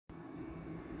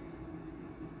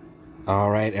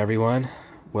All right, everyone.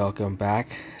 Welcome back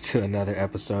to another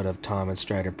episode of Tom and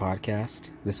Strider podcast.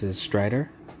 This is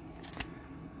Strider.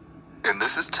 And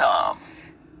this is Tom.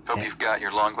 Hope Eh. you've got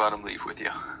your long bottom leaf with you.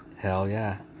 Hell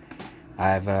yeah.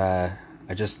 I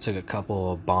just took a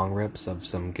couple bong rips of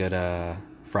some good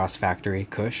Frost Factory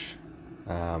Kush.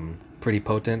 Pretty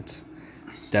potent.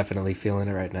 Definitely feeling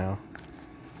it right now.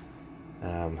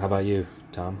 How about you,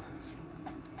 Tom?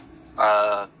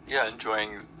 Yeah,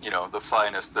 enjoying, the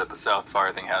finest that the South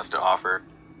Farthing has to offer.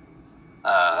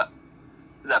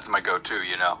 That's my go-to,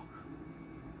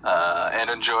 and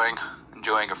enjoying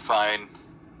a fine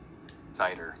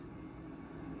cider.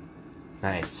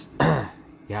 Nice.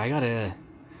 Yeah, I gotta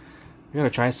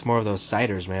try some more of those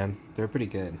ciders, man. They're pretty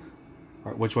good.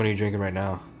 Which one are you drinking right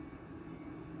now?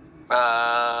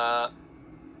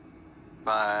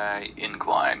 By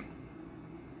Incline.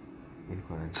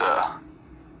 Incline. It's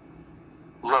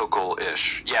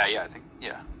local-ish. Yeah, I think,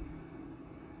 yeah.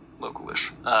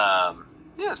 Local-ish. Yeah,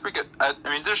 it's pretty good. I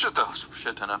mean, there's just a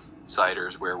shit ton of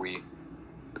ciders where we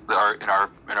are in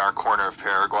our corner of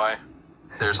Paraguay.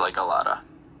 There's like a lot of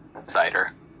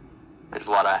cider. There's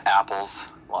a lot of apples,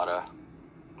 a lot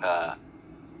of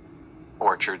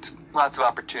orchards, lots of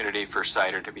opportunity for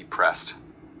cider to be pressed.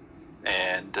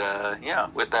 And yeah,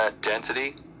 with that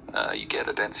density, you get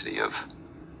a density of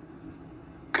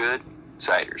good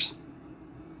ciders.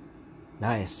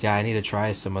 Nice. Yeah, I need to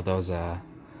try some of those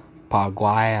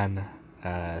Paraguayan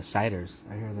ciders.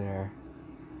 I hear they're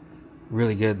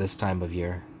really good this time of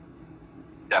year.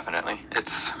 Definitely.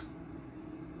 It's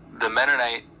the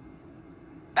Mennonite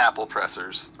apple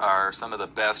pressers are some of the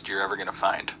best you're ever going to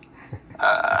find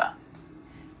down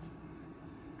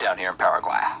here in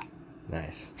Paraguay.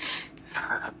 Nice.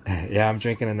 Yeah, I'm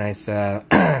drinking a nice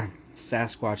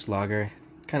Sasquatch lager.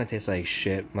 Kind of tastes like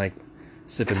shit. I'm, like,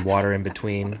 sipping water in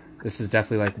between. This is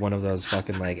definitely like one of those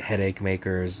fucking like headache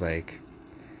makers, like,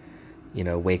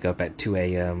 wake up at 2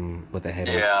 a.m. with a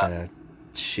headache kind of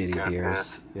shitty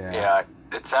beers. Yeah,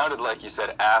 it sounded like you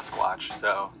said Asquatch,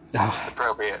 so it's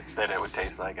appropriate that it would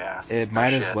tace like ass. It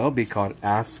might as well be called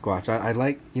Asquatch. I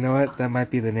like, you know what? That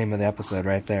might be the name of the episode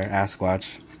right there,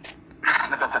 Asquatch.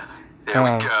 There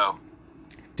we go.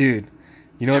 Dude,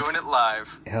 doing it live.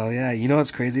 Hell yeah. You know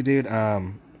what's crazy, dude?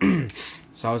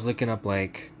 So I was looking up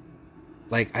like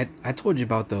I told you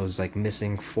about those like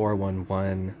missing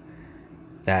 411,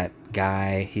 that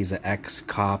guy, he's an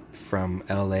ex-cop from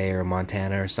LA or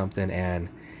Montana or something, and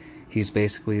he's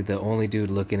basically the only dude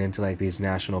looking into like these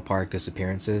national park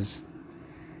disappearances.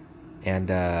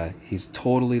 And he's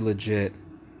totally legit.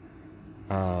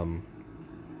 And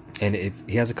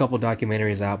he has a couple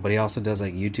documentaries out, but he also does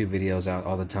like YouTube videos out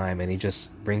all the time, and he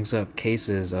just brings up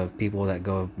cases of people that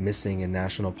go missing in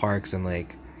national parks, and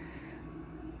like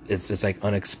it's like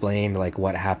unexplained, like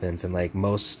what happens, and like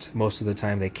most of the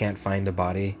time they can't find a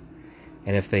body,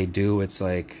 and if they do, it's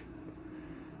like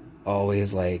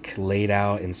always like laid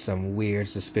out in some weird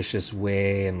suspicious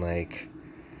way, and like,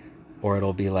 or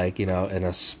it'll be like, in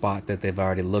a spot that they've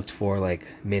already looked for like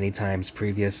many times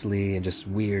previously, and just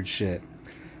weird shit.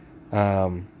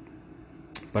 But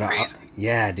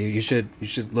yeah, dude, you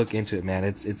should look into it, man.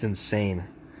 It's insane.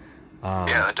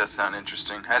 Yeah, that does sound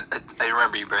interesting. I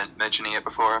remember you mentioning it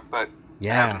before, but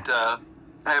yeah,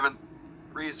 I haven't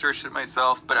researched it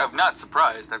myself. But I'm not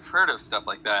surprised. I've heard of stuff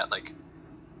like that,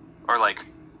 or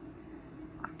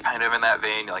kind of in that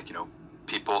vein,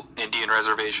 people, Indian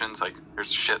reservations. Like,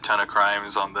 there's a shit ton of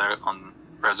crimes on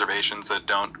reservations that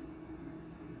don't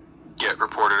get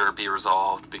reported or be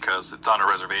resolved because it's on a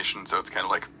reservation, so it's kind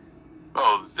of like,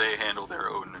 oh, they handle their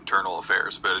own internal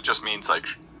affairs, but it just means like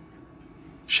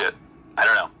shit. I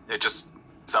don't know. It just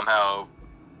somehow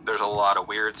there's a lot of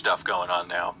weird stuff going on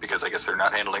now because I guess they're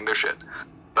not handling their shit.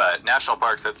 But national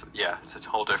parks, it's a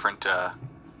whole different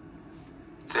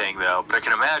thing though. But I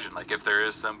can imagine like if there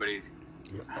is somebody,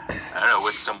 I don't know,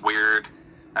 with some weird,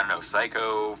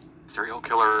 psycho serial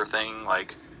killer thing,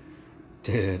 like,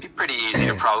 dude, it'd be pretty easy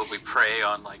to probably prey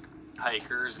on like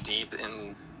hikers deep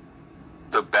in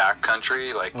the back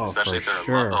country, like, especially if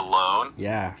they're alone.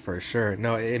 Yeah, for sure.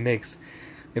 No, it makes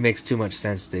too much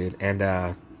sense, dude. And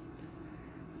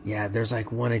yeah, there's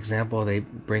like one example they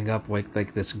bring up,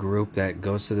 like this group that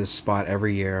goes to this spot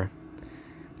every year.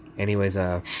 Anyways,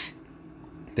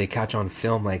 they catch on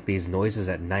film like these noises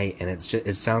at night, and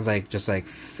it sounds like just like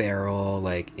feral,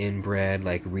 like inbred,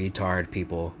 like retard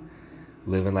people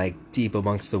living like deep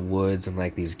amongst the woods and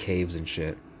like these caves and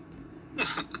shit.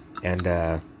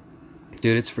 And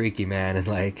dude, it's freaky, man. And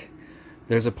like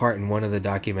there's a part in one of the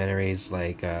documentaries,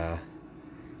 like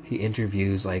he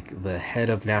interviews like the head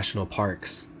of national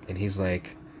parks, and he's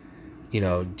like,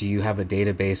 do you have a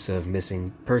database of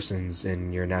missing persons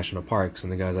in your national parks?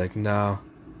 And the guy's like, no,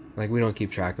 like, we don't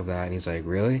keep track of that. And he's like,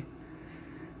 really?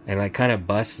 And like kind of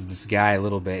busts this guy a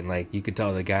little bit, and like you could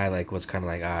tell the guy like was kind of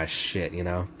like, ah, shit,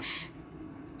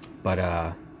 But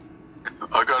I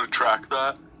gotta track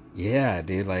that. yeah,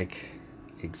 dude, like,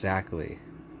 exactly.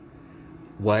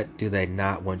 What do they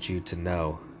not want you to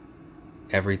know?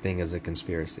 Everything is a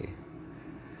conspiracy.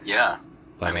 Yeah,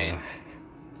 But, I mean,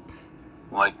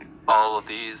 like all of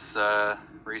these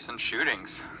recent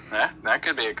shootings. That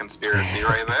could be a conspiracy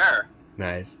right there.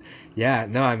 nice. Yeah,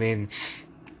 no, I mean,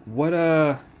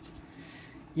 what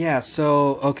yeah,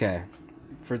 so okay.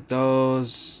 For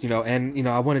those, and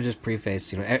I want to just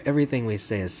preface, everything we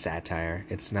say is satire.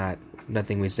 It's not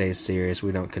nothing we say is serious.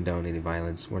 We don't condone any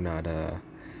violence. We're not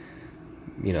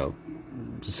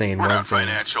saying We're one not thing.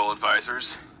 financial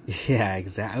advisors. Yeah,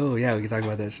 exactly. Oh, yeah, we can talk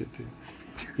about that shit too.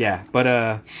 Yeah,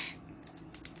 but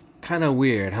kind of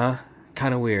weird, huh?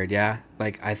 Kind of weird, yeah.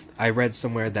 Like I read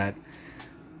somewhere that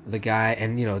the guy,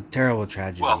 and terrible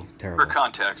tragedy, Well, terrible. for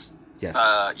context, Yes.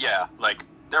 yeah, like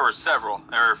there were several.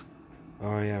 There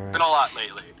Oh yeah, have right. been a lot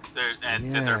lately,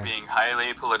 and they're Yeah. being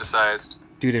highly politicized.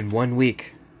 Dude, in 1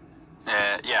 week.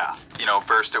 Yeah,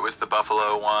 first it was the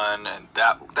Buffalo one, and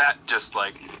that just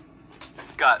like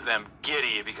got them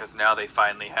giddy because now they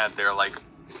finally had their like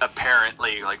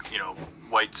apparently like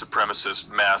white supremacist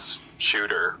mass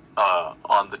shooter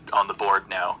on the board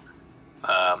now.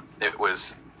 It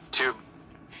was too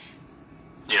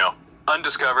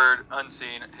undiscovered,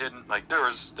 unseen, hidden. Like there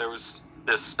was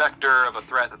this specter of a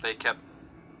threat that they kept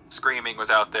screaming was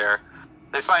out there.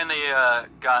 They finally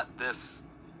got this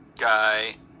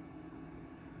guy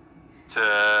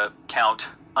to count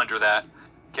under that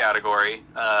category,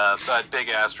 but big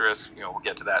asterisk. We'll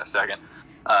get to that in a second.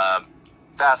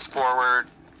 Fast forward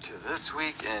to this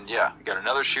week, and yeah, we got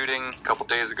another shooting a couple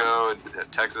days ago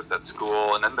at Texas at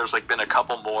school, and then there's like been a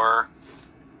couple more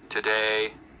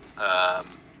today.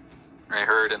 I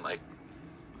heard in like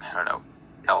I don't know,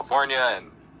 California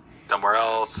and somewhere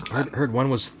else. And Heard one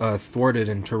was thwarted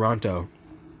in Toronto.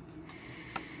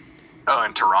 Oh,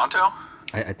 in Toronto?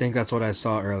 I think that's what I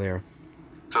saw earlier.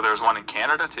 So there's one in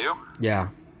Canada too? Yeah,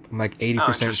 I'm like 80%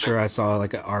 interesting. sure I saw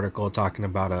like an article talking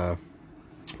about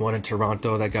one in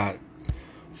Toronto that got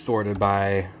thwarted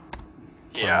by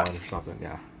Yeah. someone or something.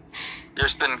 Yeah,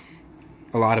 There's been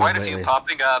a lot of quite them a few lately.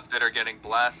 popping up that are getting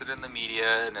blasted in the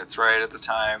media, and it's right at the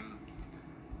time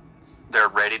they're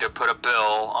ready to put a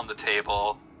bill on the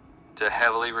table to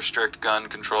heavily restrict gun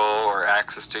control or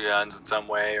access to guns in some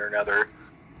way or another.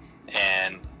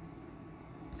 And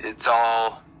it's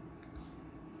all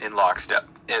in lockstep.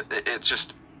 It's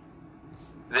just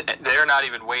they're not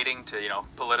even waiting to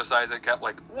politicize it. Kept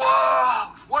like,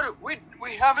 whoa,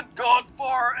 we haven't gone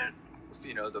far, and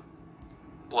the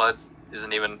blood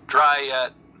isn't even dry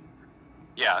yet.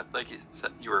 Yeah, like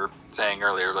you were saying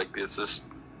earlier, like this is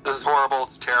horrible.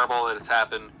 It's terrible that it's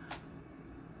happened.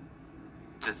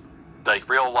 Like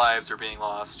real lives are being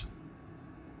lost,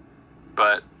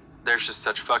 but there's just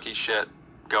such fucky shit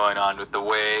going on with the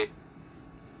way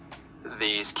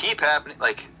these keep happening.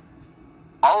 Like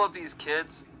all of these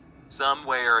kids, some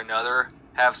way or another,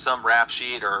 have some rap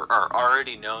sheet or are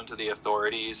already known to the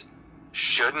authorities,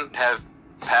 shouldn't have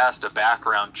passed a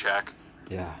background check.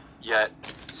 Yeah. Yet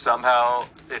somehow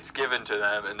it's given to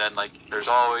them, and then like there's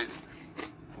always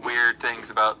weird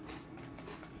things about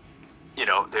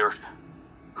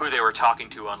who they were talking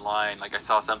to online. Like I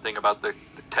saw something about the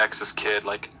Texas kid.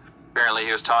 Like apparently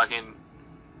he was talking.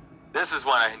 This is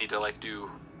one I need to like do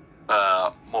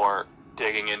more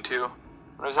digging into.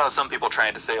 I saw some people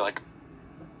trying to say like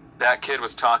that kid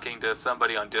was talking to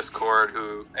somebody on Discord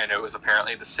and it was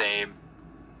apparently the same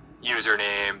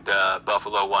username the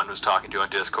Buffalo one was talking to on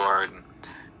Discord. And,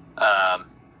 I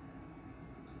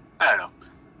don't know.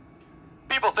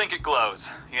 People think it glows,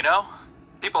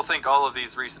 People think all of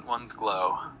these recent ones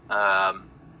glow.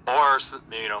 Or,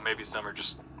 maybe some are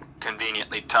just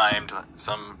conveniently timed.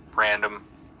 Some random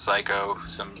psycho,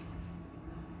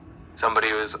 somebody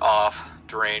who's off,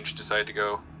 deranged, decided to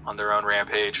go on their own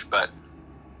rampage. But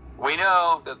we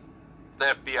know that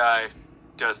the FBI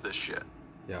does this shit.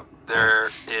 Yeah. There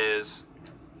is,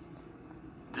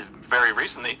 very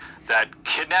recently, that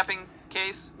kidnapping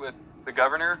case with the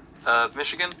governor of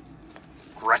Michigan,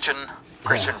 Gretchen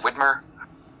Whitmer.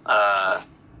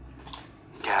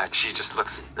 God, she just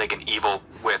looks like an evil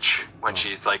witch when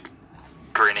she's like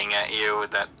grinning at you with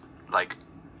that like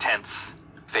tense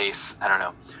face. I don't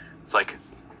know. It's like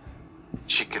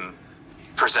she can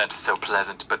present so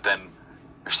pleasant, but then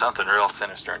there's something real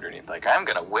sinister underneath. Like, I'm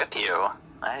gonna whip you.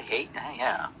 I'm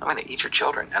gonna eat your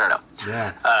children. I don't know.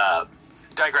 Yeah.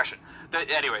 Digression.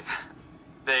 Anyway,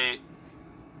 the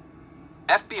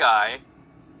FBI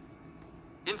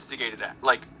instigated that.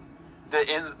 Like,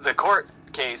 in the court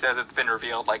case, as it's been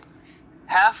revealed, like,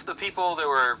 half the people that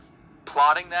were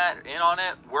plotting that in on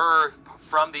it were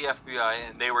from the FBI,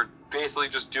 and they were basically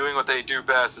just doing what they do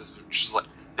best, is just like,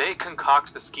 they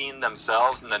concoct the scheme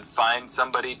themselves and then find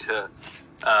somebody to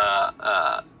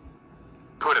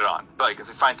put it on. Like, if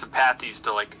they find some patsies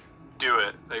to, like, do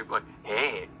it, they like,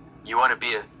 hey, you want to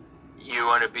be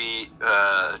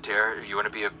terror? You want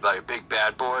to be a big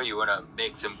bad boy? You want to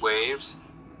make some waves?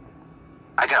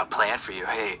 I got a plan for you.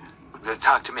 Hey,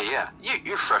 talk to me. Yeah,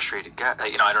 you're frustrated guy.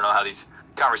 I don't know how these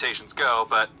conversations go,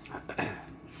 but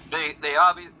they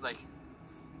obviously, like,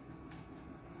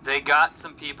 they got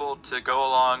some people to go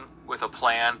along with a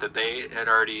plan that they had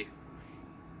already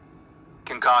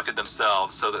concocted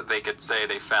themselves so that they could say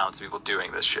they found some people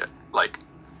doing this shit. Like,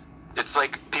 it's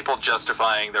like people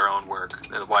justifying their own work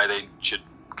and why they should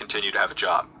continue to have a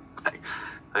job.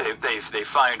 They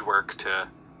find work to,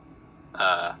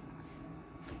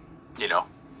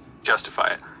 justify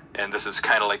it. And this is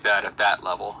kind of like that at that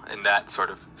level, in that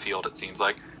sort of field, it seems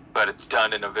like. But it's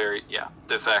done in a very,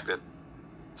 the fact that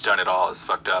it's done at all is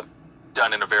fucked up.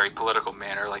 Done in a very political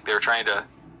manner. Like, they're trying to,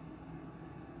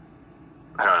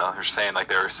 I don't know, they're saying, like,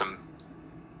 there are some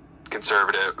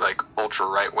conservative, like, ultra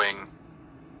right-wing,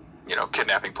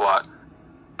 kidnapping plot.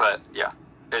 But, yeah,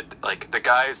 it, like, the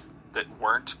guys that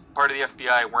weren't part of the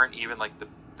FBI weren't even, like, the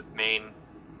main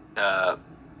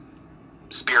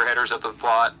spearheaders of the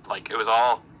plot. Like, it was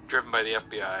all driven by the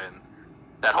FBI, and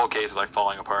that whole case is, like,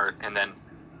 falling apart. And then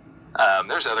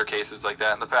there's other cases like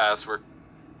that in the past where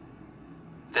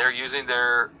they're using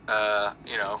their,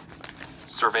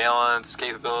 surveillance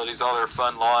capabilities, all their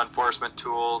fun law enforcement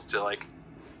tools to, like,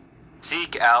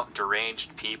 seek out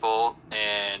deranged people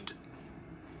and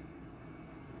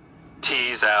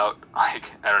tease out, like,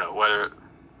 I don't know, whether,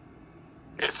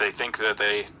 if they think that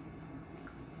they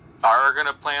are going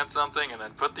to plan something and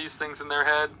then put these things in their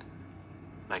head,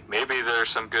 like, maybe there's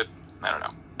some good, I don't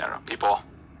know, people,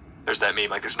 there's that meme,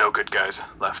 like, there's no good guys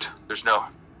left. There's no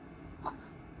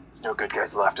good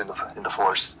guys left in the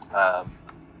force.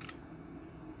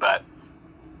 But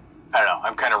I don't know.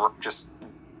 I'm kind of just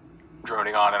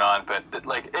droning on and on. But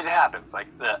like, it happens. Like,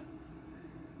 the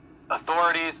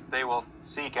authorities, they will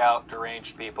seek out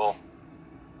deranged people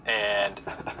and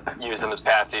use them as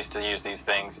patsies to use these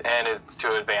things, and it's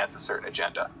to advance a certain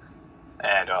agenda.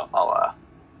 And I'll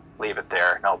leave it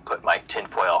there, and I'll put my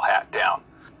tinfoil hat down.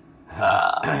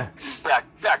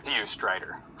 Back to you,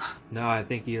 Strider. No, I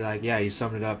think you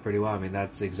summed it up pretty well. I mean,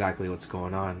 that's exactly what's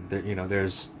going on.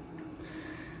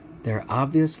 They're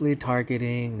obviously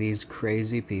targeting these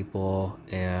crazy people,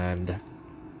 and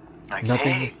like,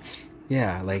 nothing. Hey.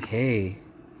 Yeah, like, hey,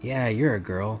 yeah, you're a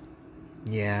girl.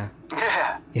 Yeah.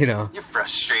 Yeah. You're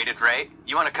frustrated, right?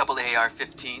 You want a couple of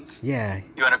AR-15s? Yeah.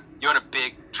 You want a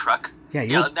big truck?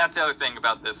 Yeah, that's the other thing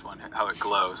about this one, how it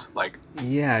glows. Like,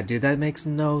 yeah, dude, that makes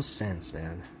no sense,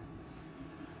 man.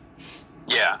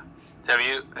 Yeah. So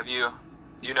have you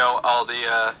all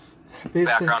the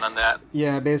background on that?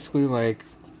 Yeah, basically, like,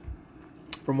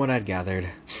 from what I'd gathered,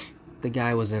 the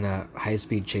guy was in a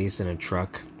high-speed chase in a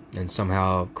truck and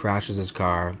somehow crashes his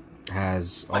car,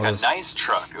 has all like a nice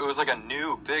truck. It was like a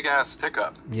new big-ass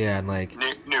pickup. Yeah, and like...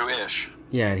 New-ish.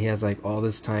 Yeah, and he has, like, all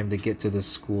this time to get to the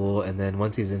school, and then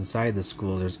once he's inside the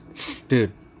school, there's...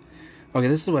 Dude. Okay,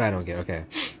 this is what I don't get, okay.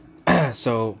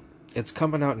 So, it's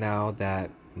coming out now that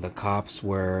the cops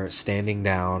were standing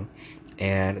down,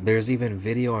 and there's even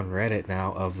video on Reddit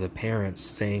now of the parents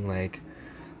saying, like,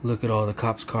 look at all the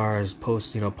cops' cars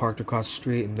parked across the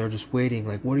street, and they're just waiting,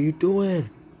 like, what are you doing?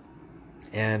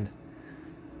 And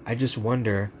I just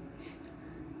wonder,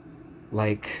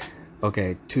 like,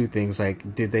 okay, two things, like,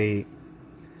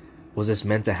 was this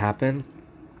meant to happen?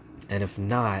 And if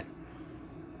not,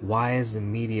 why is the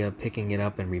media picking it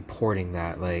up and reporting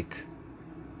that? Like,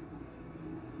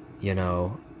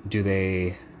 do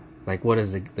they, like, what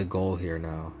is the goal here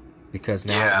now? Because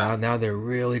now they're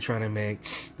really trying to make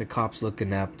the cops look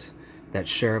inept, that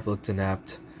sheriff looked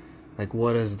inept. Like,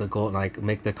 what is the goal? Like,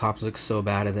 make the cops look so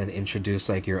bad and then introduce,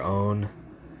 like, your own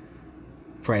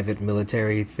private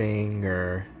military thing,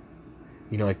 or,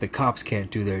 like, the cops can't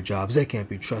do their jobs, they can't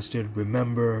be trusted,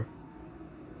 remember?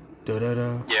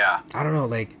 Da-da-da. Yeah. I don't know,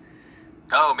 like...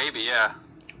 Oh, maybe, yeah.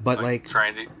 But, like...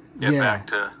 Trying to get back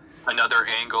to another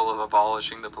angle of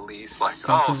abolishing the police. Like,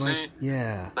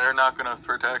 yeah, they're not going to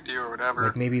protect you or whatever.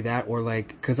 Like, maybe that, or, like...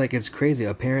 Because, like, it's crazy.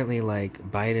 Apparently, like,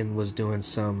 Biden was doing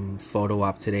some photo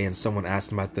op today, and someone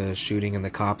asked him about the shooting and the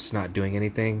cops not doing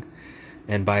anything.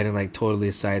 And Biden like totally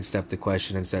sidestepped the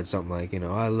question and said something like,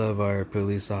 I love our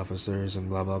police officers and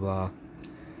blah blah blah.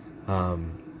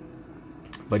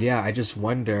 But yeah, I just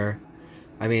wonder.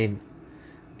 I mean,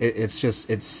 it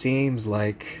seems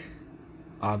like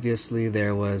obviously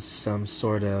there was some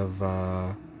sort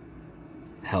of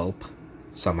help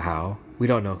somehow. We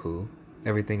don't know who.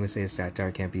 Everything we say is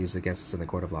satire, can't be used against us in the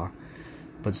court of law.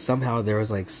 But somehow there was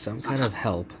like some kind of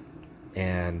help,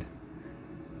 and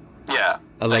yeah,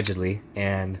 allegedly,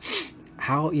 and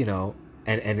how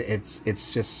and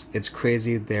it's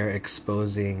crazy they're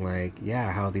exposing like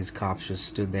how these cops just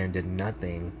stood there and did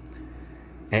nothing.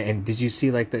 And did you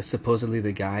see like that supposedly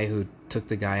the guy who took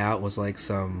the guy out was like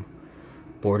some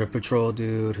border patrol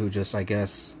dude who just I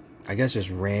guess just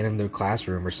ran in the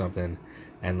classroom or something,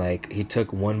 and like he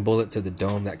took one bullet to the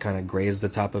dome that kind of grazed the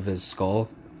top of his skull,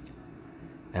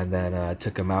 and then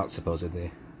took him out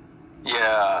supposedly.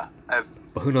 Yeah,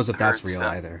 but who knows if that's real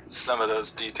either. Some of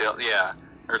those details, yeah,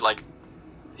 or like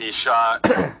he shot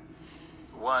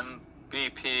one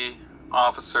BP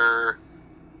officer.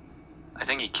 I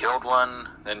think he killed one,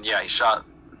 and he shot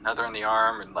another in the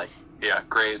arm, and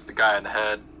grazed the guy in the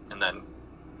head, and then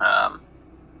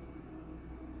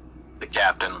the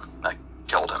captain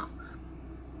killed him.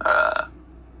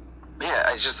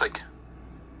 It's just like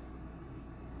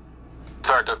it's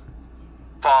hard to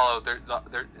follow.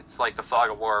 It's like the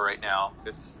fog of war right now.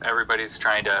 It's everybody's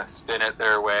trying to spin it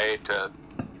their way to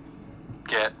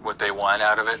get what they want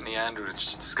out of it in the end, which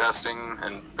is disgusting.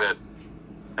 But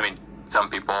I mean, some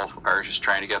people are just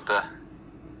trying to get the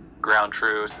ground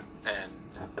truth. And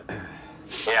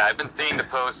I've been seeing the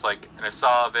posts and I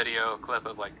saw a video clip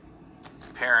of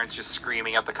parents just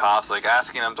screaming at the cops,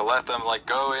 asking them to let them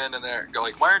go in, and they're go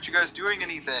why aren't you guys doing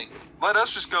anything? Let us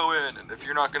just go in, and if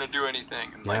you're not going to do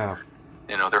anything, and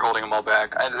they're holding them all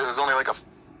back. It was only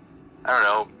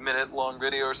a minute long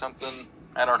video or something.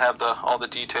 I don't have all the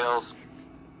details.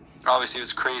 Obviously it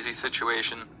was a crazy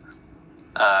situation,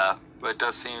 but it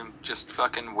does seem just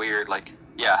fucking weird.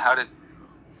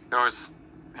 There was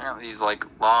apparently these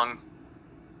long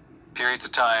periods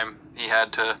of time he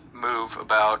had to move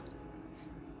about.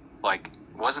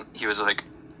 He was an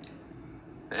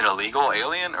illegal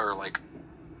alien, or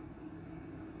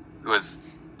was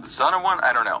the son of one?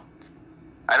 I don't know.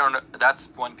 That's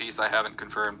one piece I haven't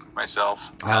confirmed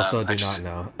myself. I also do not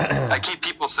know. I keep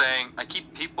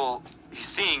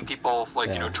seeing people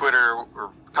Twitter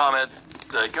or comment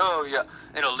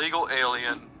an illegal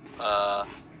alien.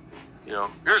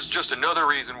 Here's just another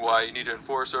reason why you need to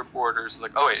enforce our borders.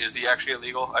 Oh wait, is he actually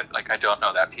illegal? I don't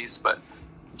know that piece, but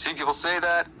I've seen people say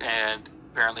that, and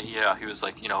apparently, he was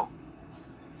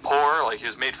poor. He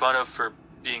was made fun of for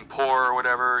being poor or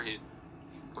whatever. He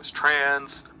was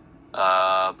trans,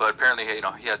 but apparently,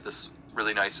 he had this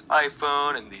really nice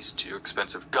iPhone and these 2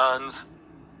 expensive guns.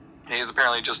 And he's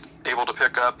apparently just able to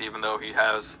pick up, even though he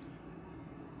has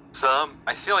some.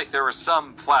 I feel like there were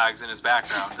some flags in his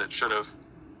background that should have,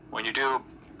 when you do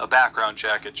a background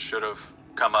check, it should have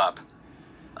come up.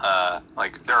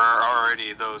 There are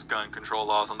already those gun control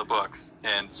laws on the books,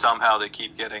 and somehow they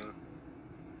keep getting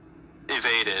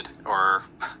evaded. Or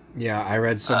I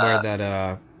read somewhere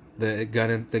that the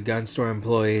gun store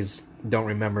employees don't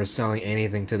remember selling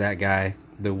anything to that guy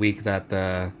the week that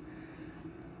the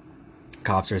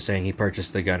cops are saying he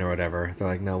purchased the gun or whatever. They're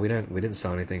like, no, we didn't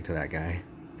sell anything to that guy.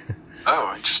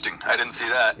 Oh, interesting. I didn't see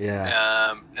that.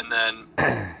 Yeah. And then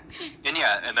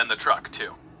the truck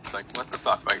too. It's what the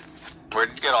fuck? Where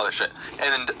did you get all this shit?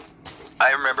 And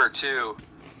I remember too.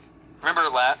 Was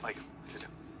it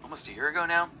almost a year ago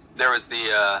now? There was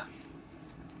the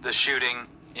shooting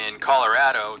in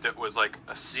Colorado that was a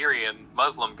Syrian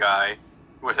Muslim guy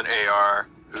with an AR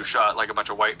who shot a bunch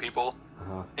of white people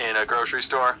in a grocery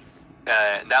store.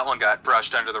 That one got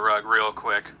brushed under the rug real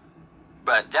quick.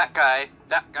 But that guy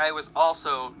was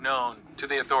also known to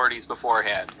the authorities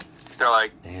beforehand. They're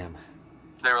damn.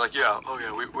 They were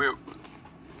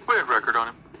we had record on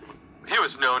him. He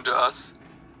was known to us.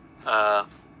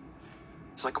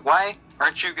 It's why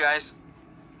aren't you guys?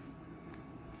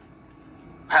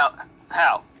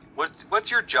 How?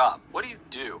 What's your job? What do you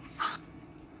do?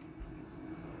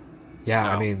 Yeah, so,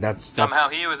 I mean that's somehow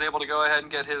he was able to go ahead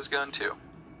and get his gun too.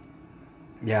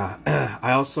 Yeah,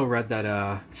 I also read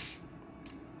that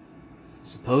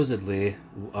supposedly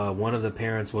one of the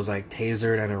parents was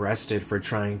tasered and arrested for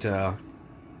trying to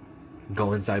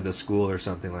go inside the school or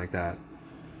something like that.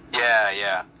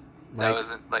 Yeah. That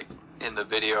wasn't in the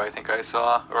video I think I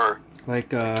saw, or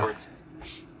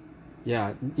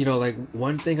yeah,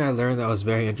 one thing I learned that was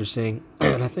very interesting,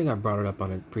 and I think I brought it up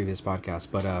on a previous podcast,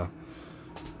 but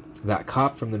that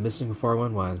cop from the Missing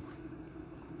 411,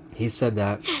 he said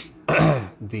that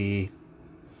the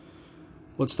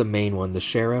what's the main one? The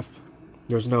sheriff.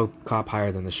 There's no cop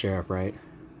higher than the sheriff, right?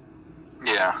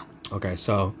 Yeah. Okay,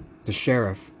 so the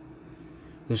sheriff.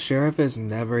 The sheriff is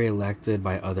never elected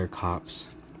by other cops.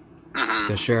 Mm-hmm.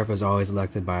 The sheriff is always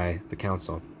elected by the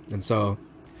council. And so,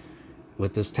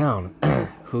 with this town,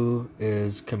 who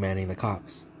is commanding the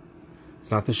cops?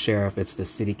 It's not the sheriff, it's the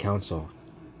city council.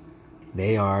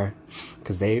 They are,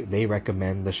 because they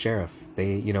recommend the sheriff.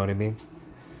 They, you know what I mean?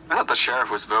 I thought the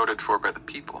sheriff was voted for by the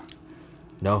people.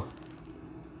 No.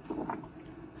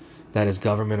 That is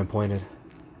government appointed.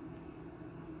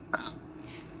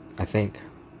 I think.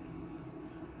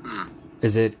 Hmm.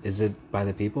 Is it by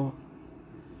the people?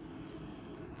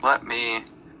 Let me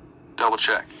double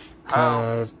check.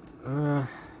 Cause, yeah,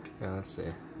 let's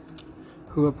see.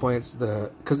 Who appoints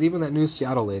the? Because even that new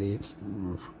Seattle lady,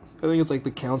 I think it's like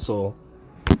the council.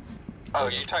 Oh,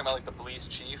 you're talking about like the police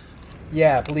chief?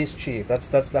 Yeah, police chief. That's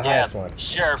the highest one.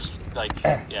 Sheriff's like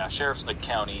sheriff's like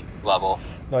county level.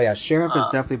 No, yeah, sheriff is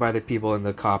definitely by the people and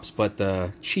the cops, but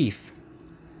the chief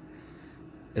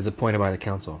is appointed by the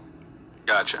council.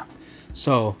 Gotcha.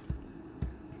 So,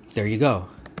 there you go.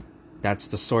 That's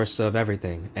the source of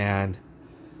everything. And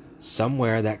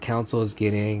somewhere that council is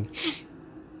getting,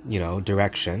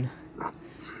 direction.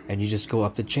 And you just go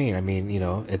up the chain. I mean,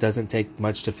 it doesn't take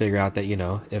much to figure out that,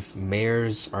 if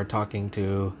mayors are talking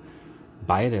to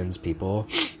Biden's people,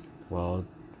 well,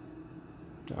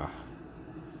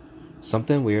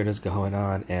 something weird is going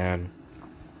on. And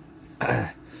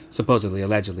supposedly,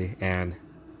 allegedly. And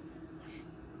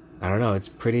I don't know, it's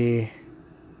pretty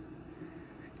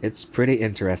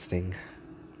interesting.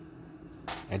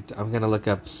 I'm gonna look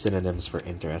up synonyms for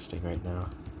interesting right now.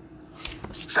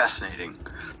 Fascinating.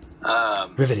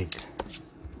 Riveting.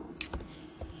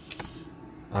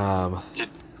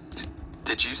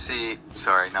 Did you see?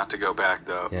 Sorry, not to go back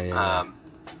though. Yeah.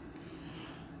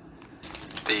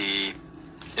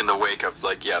 In the wake of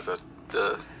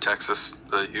the Texas,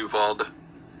 the Uvalde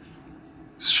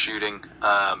shooting.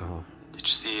 Did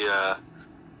you see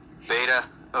Beta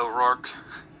O'Rourke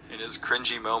in his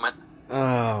cringy moment?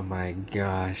 Oh my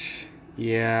gosh.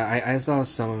 Yeah, I saw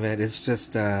some of it. It's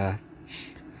just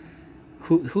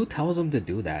who tells them to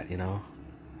do that,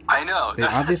 I know. They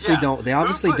obviously don't. They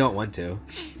obviously don't want to.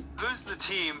 Who's the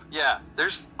team? Yeah,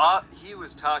 there's he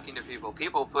was talking to people.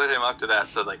 People put him up to that.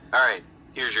 So all right,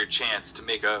 here's your chance to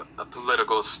make a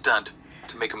political stunt,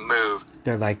 to make a move.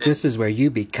 They're like, this is where you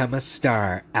become a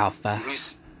star, Alpha.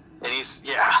 And he's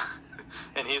yeah,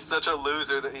 and he's such a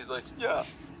loser that he's like, yeah,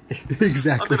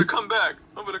 exactly. I'm gonna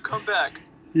come back.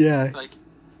 Yeah. Like,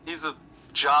 he's a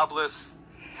jobless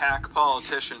hack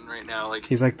politician right now. Like,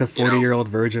 he's like the 40-year-old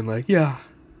virgin. Like, yeah.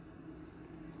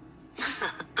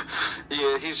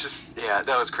 Yeah, he's just that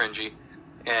was cringy,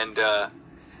 and then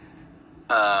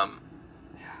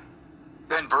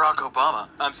Barack Obama.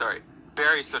 I'm sorry,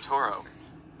 Barry Soetoro.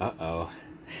 Uh-oh.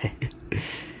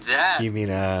 That you mean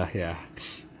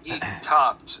he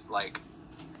topped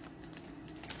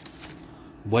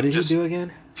what did he do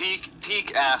again?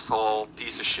 Peak asshole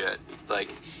piece of shit.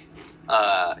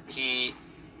 He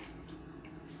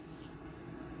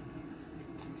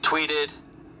tweeted,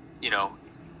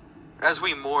 as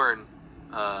we mourn,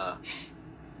 the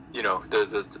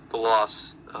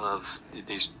loss of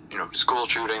these, school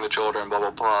shooting, the children, blah,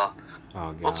 blah, blah.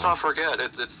 Oh, God. Let's not forget,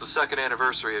 it's the second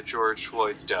anniversary of George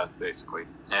Floyd's death, basically.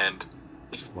 And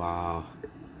wow.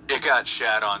 It got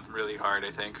shat on really hard,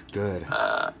 I think. Good.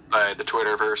 By the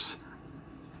Twitterverse.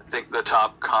 I think the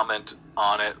top comment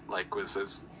on it, was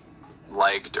as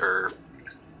liked or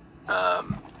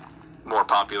more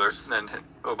popular than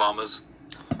Obama's.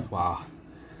 Wow.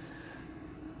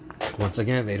 Once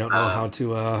again, they don't know how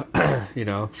to,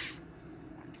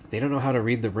 they don't know how to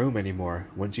read the room anymore.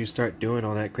 Once you start doing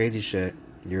all that crazy shit,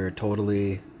 you're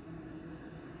totally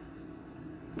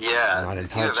not in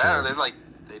touch. Either that or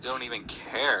they don't even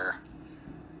care.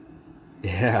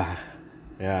 Yeah.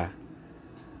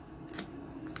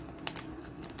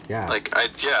 I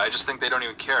just think they don't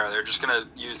even care. They're just gonna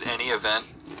use any event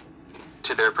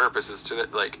to their purposes.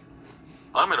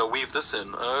 I'm gonna weave this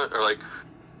in, or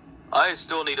I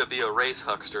still need to be a race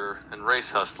huckster and race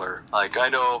hustler. You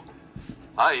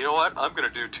know what? I'm gonna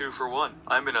do 2 for 1.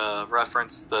 I'm gonna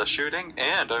reference the shooting,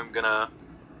 and I'm gonna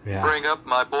bring up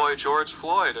my boy George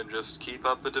Floyd and just keep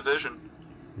up the division.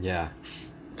 Yeah.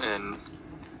 And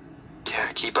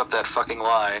keep up that fucking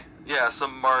lie. Yeah,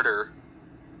 some martyr.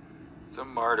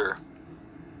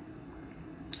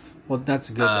 Well, that's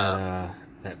good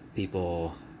that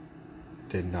people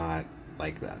did not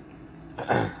like that.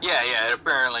 Yeah,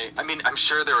 apparently. I mean, I'm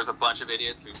sure there was a bunch of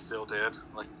idiots who still did.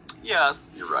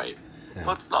 You're right. Yeah.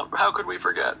 Let's not. How could we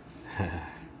forget?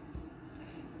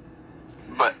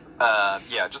 But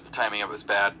yeah, just the timing of it was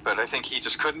bad. But I think he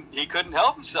couldn't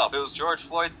help himself. It was George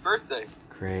Floyd's birthday,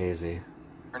 Crazy.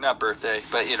 or not birthday,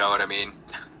 but you know what I mean.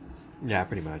 Yeah,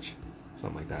 pretty much.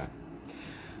 Something like that.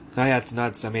 No, yeah, it's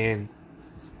nuts. I mean,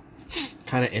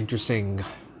 kind of interesting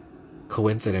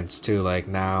coincidence too. Like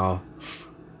now,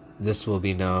 this will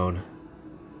be known,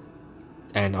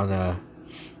 and on a,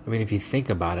 I mean, if you think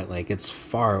about it, like it's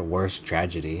far worse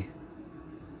tragedy,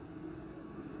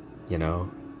 you know,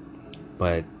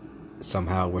 but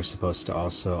somehow we're supposed to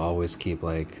also always keep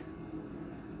like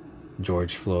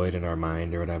George Floyd in our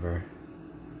mind or whatever,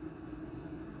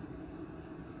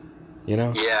 you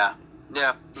know. Yeah,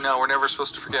 yeah. No, we're never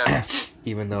supposed to forget.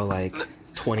 Even though like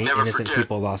 20 never innocent forget.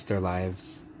 people lost their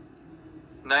lives.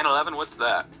 9/11. What's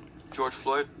that? George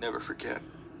Floyd. Never forget.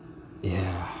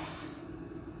 Yeah.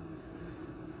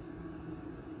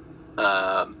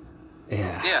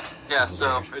 Yeah.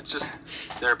 So Weird. it's just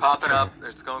they're popping up.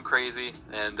 It's going crazy,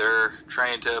 and they're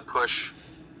trying to push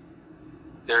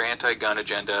their anti-gun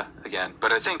agenda again.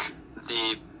 But I think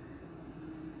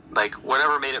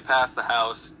whatever made it past the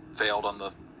House failed on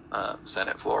the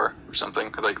Senate floor or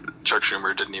something. Like Chuck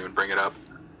Schumer didn't even bring it up.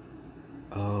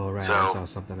 Oh right, So- I saw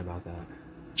something about that.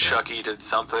 Chucky did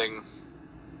something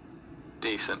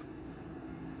decent.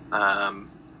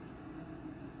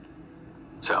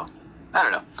 So, I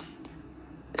don't know.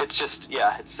 It's just,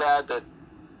 yeah, it's sad that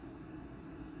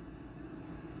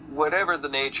whatever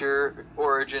the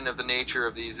origin of the nature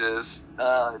of these is,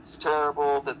 it's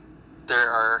terrible that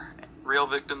there are real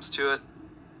victims to it.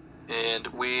 And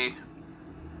we,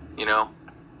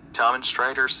 Tom and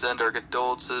Strider send our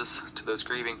condolences to those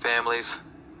grieving families.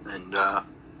 And,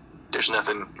 there's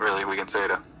nothing really we can say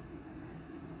to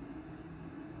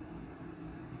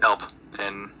help,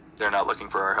 and they're not looking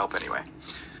for our help anyway.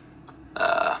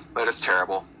 But it's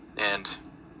terrible, and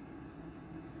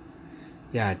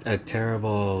Yeah, a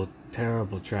terrible,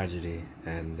 terrible tragedy,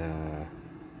 and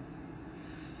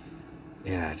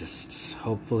yeah, just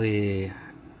hopefully.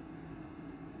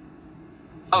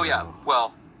 oh you yeah, know,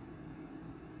 well,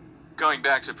 going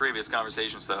back to previous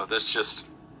conversations though, this just,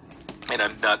 and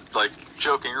I'm not like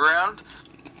joking around,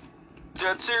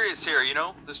 dead serious here,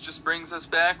 this just brings us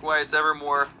back why it's ever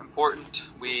more important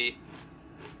we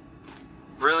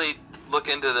really look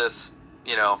into this,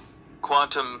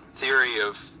 quantum theory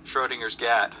of Schrodinger's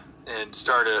cat and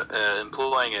start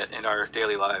employing it in our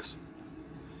daily lives.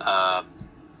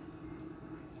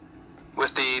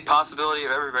 With the possibility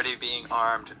of everybody being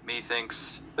armed,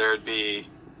 methinks there'd be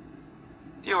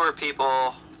fewer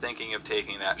people thinking of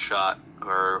taking that shot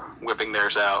or whipping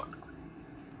theirs out.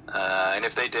 And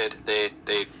if they did, they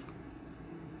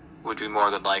would be more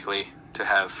than likely to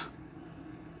have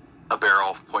a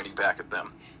barrel pointing back at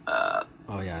them.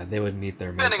 Oh yeah, they would meet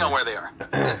their Depending maker. on where they are.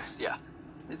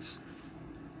 It's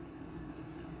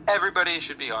everybody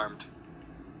should be armed.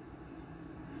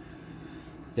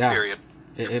 Yeah, Period.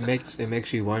 it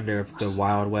makes you wonder if the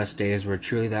Wild West days were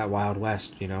truly that Wild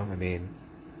West. I mean,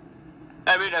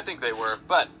 I think they were,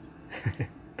 but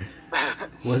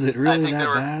was it really think that they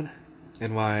were- bad?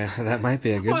 And why that might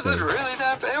be a good was thing. it really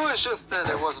that bad? It was just that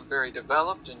it wasn't very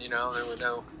developed, and there were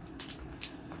no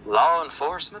law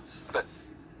enforcements. But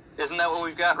isn't that what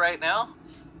we've got right now?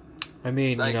 I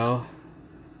mean, Like-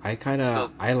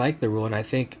 I like the rule, and I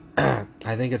think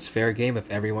I think it's fair game if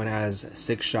everyone has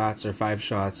 6 shots or 5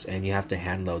 shots, and you have to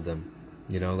hand load them.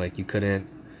 Like you couldn't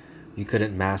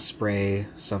mass spray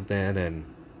something, and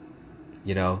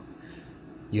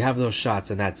you have those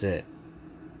shots, and that's it.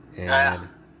 And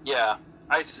Yeah,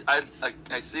 I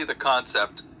see the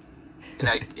concept.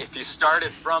 And if you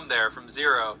started from there, from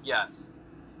zero, yes.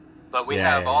 But we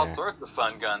have all sorts of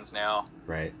fun guns now.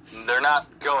 right, They're not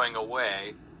going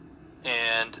away.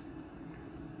 And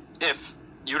if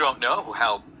you don't know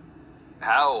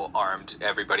how armed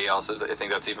everybody else is, I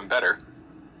think that's even better.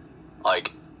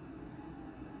 Like,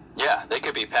 yeah, they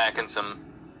could be packing some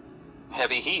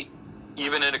heavy heat,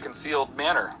 even in a concealed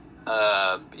manner.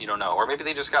 You don't know. Or maybe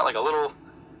they just got like a little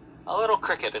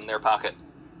cricket in their pocket.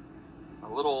 A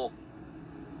little,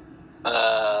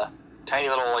 tiny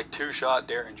little, like, 2-shot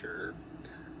Derringer, or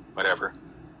whatever.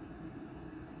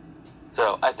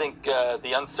 So I think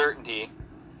the uncertainty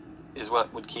is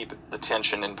what would keep the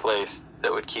tension in place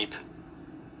that would keep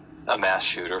a mass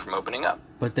shooter from opening up.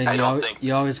 but then I don't think-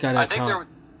 you always gotta I think count.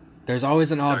 There's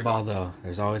always an Sorry, go oddball, on. though.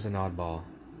 There's always an oddball,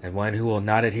 and one who will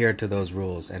not adhere to those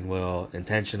rules and will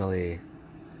intentionally,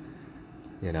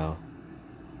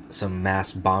 some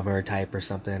mass bomber type or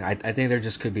something. I think there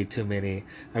just could be too many.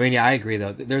 I mean, yeah, I agree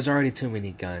though. There's already too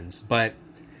many guns, but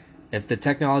if the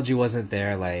technology wasn't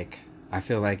there, like I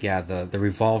feel like the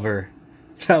revolver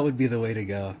That would be the way to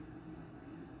go.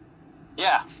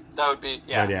 Yeah, that would be,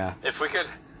 yeah. But yeah. If we could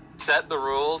set the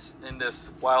rules in this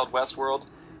Wild West world,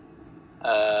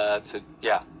 to,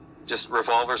 yeah, just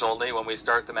revolvers only when we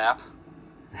start the map.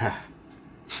 Kind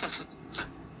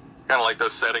of like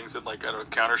those settings in, like, I don't know,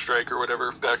 Counter-Strike or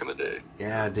whatever back in the day.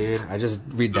 Yeah, dude. I just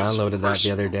re-downloaded that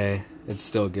the other day. It's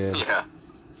still good. Yeah.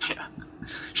 Yeah.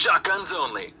 Shotguns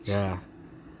only. Yeah.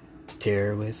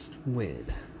 Terrorist win.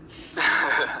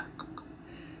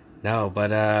 No,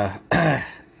 but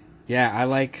yeah, I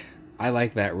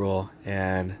like that rule,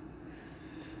 and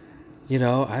you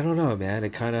know, I don't know, man.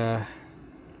 It kind of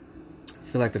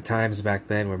feel like the times back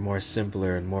then were more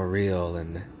simpler and more real,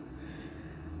 and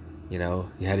you know,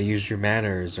 you had to use your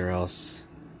manners, or else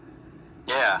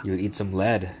you would eat some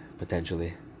lead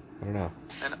potentially. I don't know.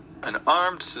 An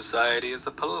armed society is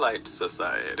a polite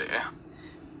society.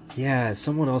 Yeah,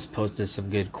 someone else posted some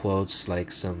good quotes,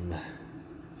 like some,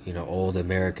 you know, old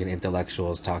American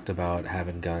intellectuals talked about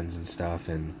having guns and stuff,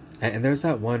 and there's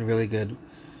that one really good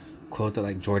quote that,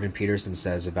 like, Jordan Peterson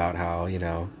says about how, you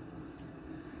know,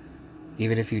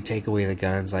 even if you take away the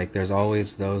guns, like, there's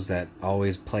always those that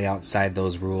always play outside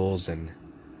those rules and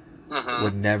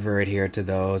would never adhere to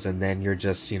those, and then you're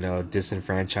just, you know,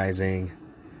 disenfranchising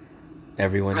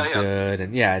everyone good,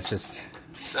 and yeah, it's just...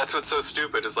 That's what's so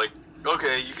stupid, is like,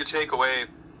 okay, you could take away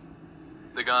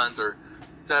the guns or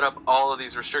set up all of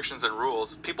these restrictions and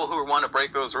rules. People who want to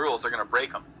break those rules are going to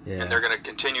break them. Yeah. And they're going to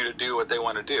continue to do what they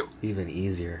want to do. Even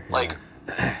easier. Yeah. Like,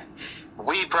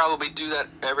 we probably do that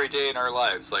every day in our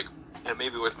lives. Like, and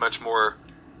maybe with much more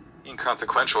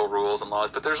inconsequential rules and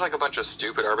laws. But there's like a bunch of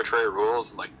stupid arbitrary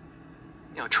rules, like,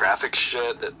 you know, traffic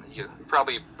shit that you're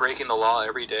probably breaking the law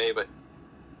every day, but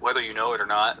whether you know it or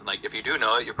not, and like if you do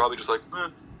know it, you're probably just like,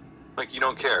 like you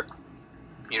don't care.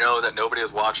 You know that nobody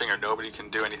is watching or nobody can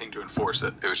do anything to enforce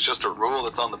it. It was just a rule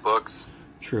that's on the books.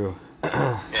 True.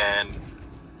 And,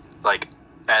 like,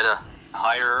 at a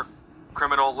higher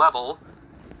criminal level,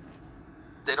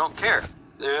 they don't care.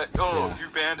 They're like, you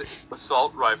banned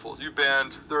assault rifles. You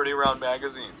banned 30-round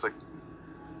magazines. Like,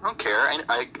 I don't care.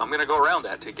 I'm going to go around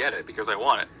that to get it because I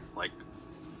want it. Like,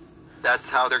 that's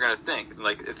how they're going to think.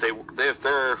 Like, if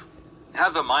they're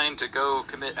have the mind to go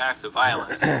commit acts of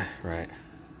violence, right,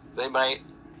 they might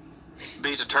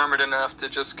be determined enough to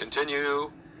just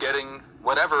continue getting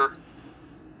whatever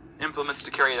implements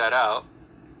to carry that out.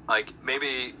 Like,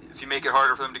 maybe if you make it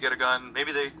harder for them to get a gun,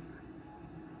 maybe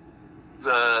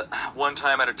the one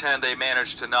time out of 10 they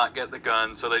manage to not get the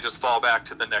gun, so they just fall back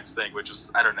to the next thing, which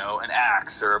is, I don't know, an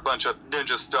axe or a bunch of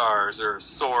ninja stars or a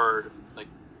sword. Like,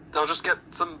 they'll just get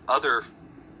some other,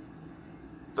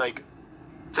 like,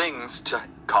 things to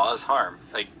cause harm.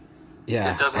 Like,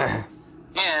 yeah. It doesn't...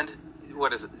 And,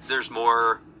 what is it? There's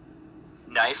more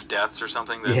knife deaths or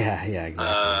something. That, yeah,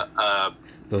 exactly.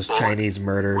 Those Chinese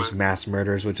murders, mass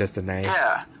murders with just a knife.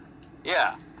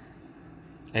 Yeah.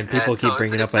 And people keep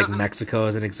bringing up, like, Mexico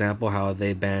as an example, how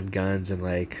they banned guns, and,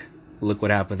 like, look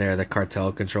what happened there. The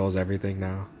cartel controls everything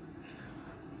now.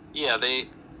 Yeah, they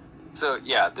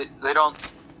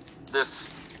don't...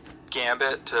 This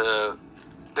gambit to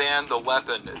ban the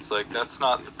weapon, it's like, that's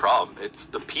not the problem. It's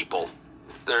the people.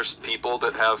 There's people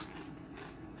that have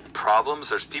problems.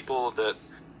 There's people that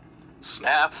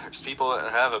snap. There's people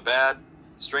that have a bad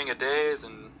string of days,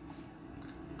 and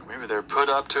maybe they're put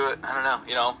up to it. I don't know.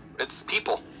 You know, it's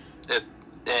people.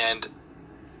 And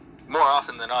more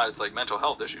often than not, it's like mental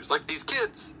health issues. Like these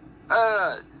kids.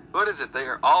 What is it? They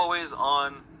are always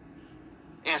on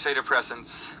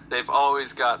antidepressants. They've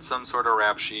always got some sort of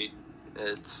rap sheet.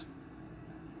 It's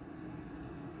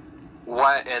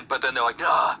why, but then they're like,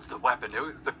 it's the weapon. It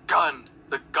was the gun.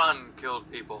 The gun killed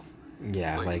people.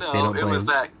 Yeah, like no, they don't blame. It was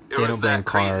that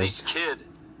crazy cars. kid.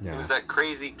 Yeah. It was that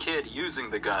crazy kid using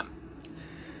the gun.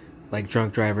 Like,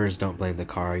 drunk drivers don't blame the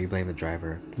car. You blame the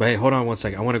driver. But hey, hold on one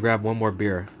second. I want to grab one more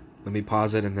beer. Let me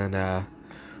pause it, and then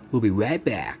we'll be right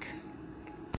back.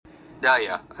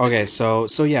 Yeah. Okay, so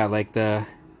yeah, like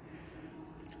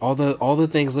all the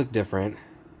things look different.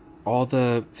 All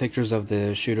the pictures of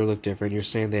the shooter look different. You're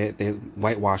saying they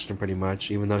whitewashed him pretty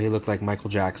much, even though he looked like Michael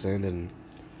Jackson. And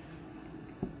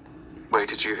wait,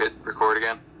 did you hit record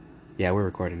again? Yeah, we're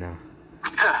recording now.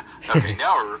 Okay,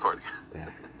 now we're recording. Yeah,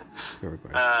 we're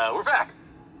recording. We're back.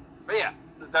 But yeah,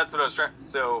 that's what I was trying.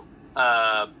 So,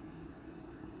 the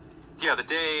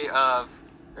day of,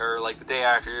 or like the day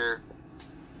after,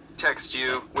 text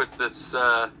you with this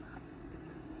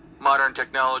modern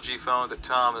technology phone that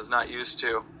Tom is not used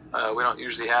to. We don't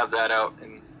usually have that out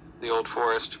in the old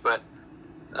forest, but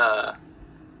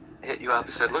hit you up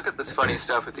and said, look at this funny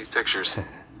stuff with these pictures.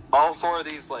 All four of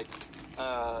these, like,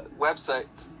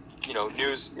 websites,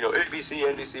 news, ABC,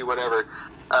 NBC, whatever,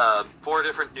 4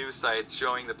 different news sites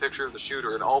showing the picture of the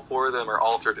shooter, and all 4 of them are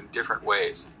altered in different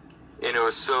ways. And it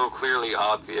was so clearly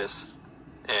obvious,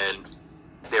 and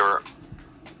they were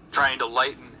trying to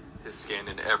lighten his skin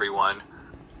in everyone,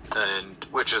 and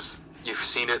which is, you've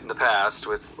seen it in the past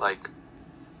with, like,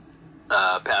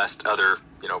 past other,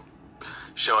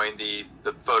 showing the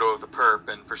photo of the perp,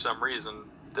 and for some reason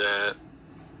the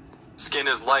skin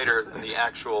is lighter than the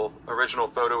actual original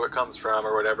photo it comes from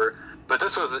or whatever. But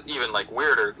this was even like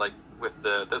weirder, like with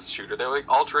this shooter. They were like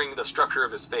altering the structure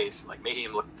of his face, like making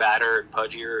him look fatter and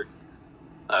pudgier,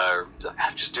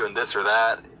 just doing this or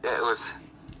that. It was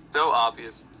so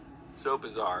obvious, so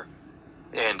bizarre.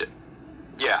 And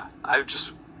yeah,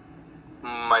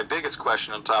 my biggest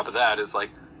question on top of that is,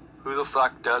 like, who the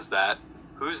fuck does that?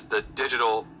 Who's the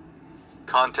digital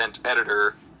content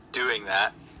editor doing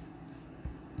that?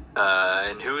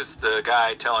 And who's the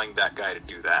guy telling that guy to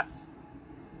do that?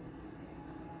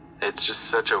 It's just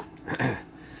such a...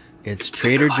 It's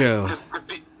Trader Joe.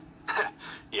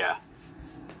 Yeah.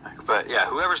 But yeah,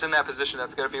 whoever's in that position,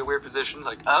 that's got to be a weird position.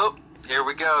 Like, oh, here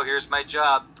we go. Here's my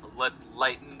job. Let's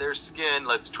lighten their skin.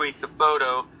 Let's tweak the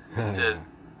photo to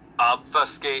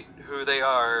obfuscate who they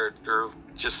are, or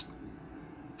just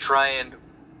try and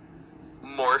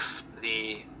morph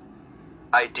the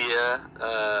idea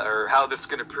or how this is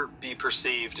going to be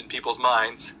perceived in people's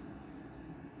minds.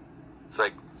 It's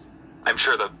like, I'm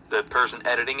sure the person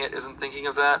editing it isn't thinking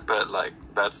of that, but like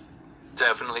that's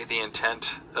definitely the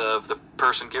intent of the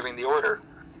person giving the order.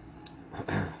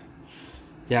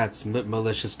 Yeah, it's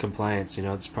malicious compliance.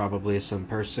 It's probably some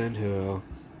person who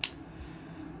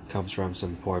comes from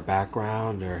some poor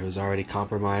background or who's already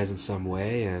compromised in some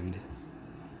way, and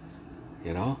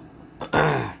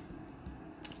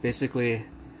basically,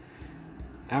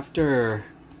 after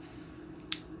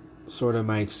sort of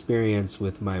my experience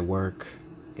with my work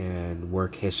and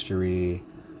work history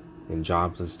and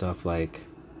jobs and stuff, like,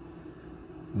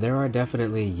 there are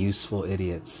definitely useful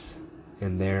idiots,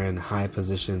 and they're in high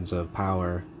positions of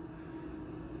power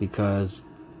because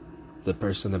the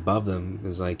person above them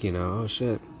is like, oh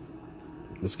shit,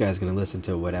 this guy's gonna listen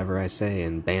to whatever I say,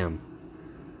 and bam.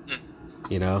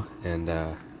 And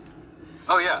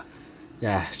oh yeah,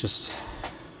 just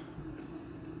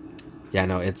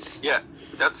no, it's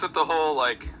that's what the whole,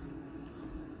 like,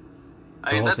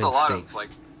 I mean, that's a lot of, like,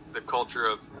 the culture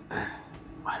of,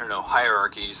 I don't know,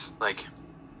 hierarchies. Like,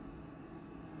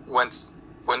 when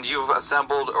you've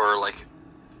assembled or like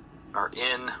are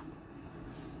in,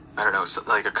 I don't know,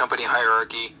 like a company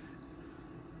hierarchy,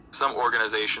 some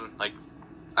organization, like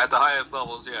at the highest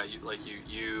levels,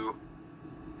 you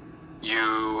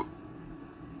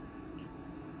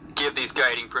give these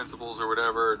guiding principles or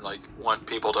whatever, and like want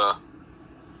people to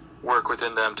work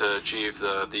within them to achieve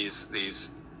these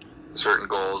certain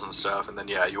goals and stuff. And then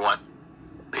you want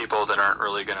people that aren't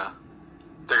really they're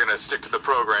gonna stick to the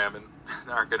program and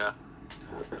aren't gonna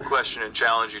question and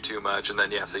challenge you too much. And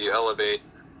then so you elevate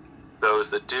those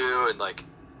that do, and like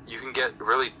you can get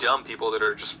really dumb people that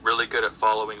are just really good at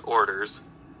following orders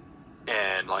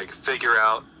and like figure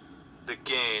out the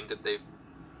game that they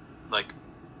like,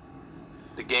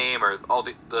 the game or all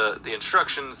the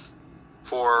instructions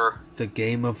for the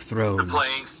Game of Thrones,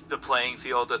 the playing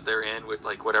field that they're in with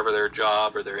like whatever their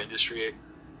job or their industry,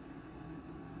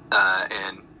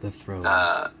 and the Thrones.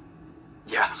 The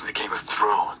Game of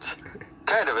Thrones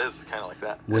kind of like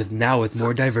that. With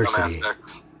more diversity. Some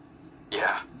aspects.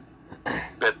 Yeah,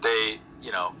 but they,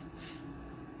 you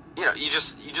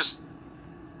just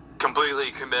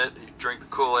completely commit, you drink the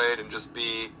Kool-Aid, and just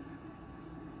be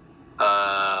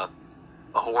a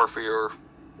whore for your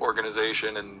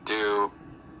organization and do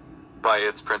by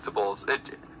its principles.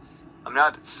 I'm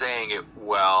not saying it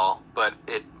well, but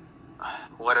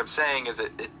what I'm saying is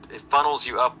it funnels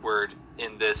you upward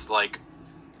in this like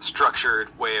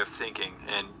structured way of thinking,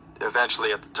 and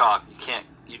eventually at the top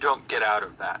you don't get out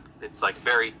of that. It's like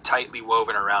very tightly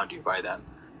woven around you by then.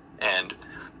 And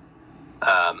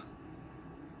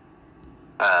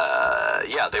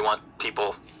they want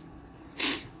people,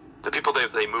 the people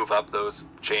they move up those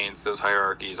chains, those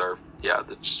hierarchies are the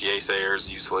yaysayers,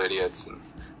 useful idiots, and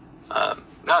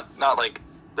not like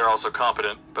they're also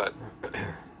competent, but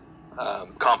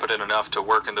competent enough to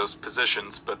work in those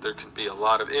positions. But there can be a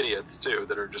lot of idiots too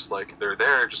that are just like, they're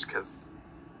there just because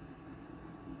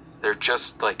they're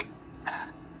just like,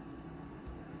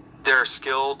 they're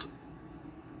skilled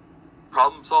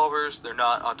problem solvers. They're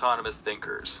not autonomous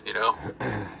thinkers,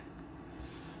 You're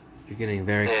getting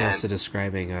very close to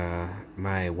describing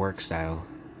my work style,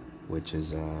 which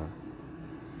is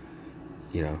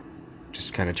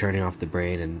just kind of turning off the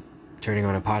brain and turning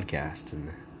on a podcast.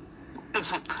 And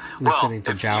Listening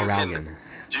to if Joe you Rogan. can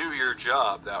do your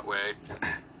job that way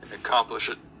and accomplish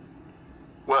it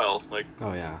well, like,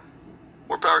 Oh yeah,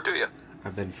 more power to you.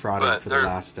 I've been frauding But for the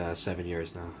last 7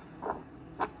 years now.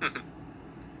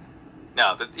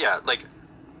 No, but yeah, like,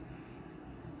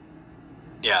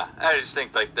 yeah, I just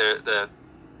think like the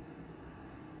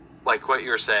like what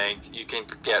you're saying, you can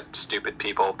get stupid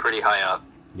people pretty high up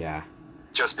Yeah.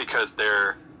 just because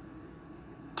they're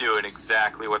doing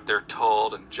exactly what they're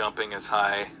told and jumping as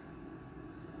high,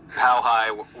 how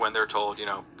high when they're told, you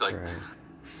know, like, Right.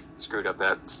 screwed up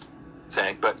that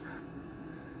saying, but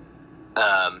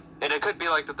and it could be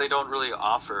like that they don't really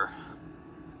offer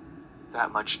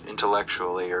that much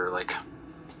intellectually, or like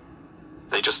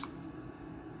they just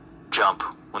jump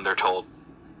when they're told.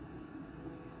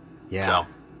 Yeah. So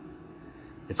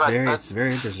It's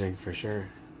very interesting for sure.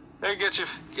 they get you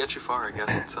far, I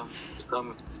guess, in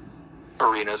some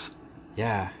arenas.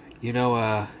 Yeah. You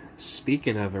know,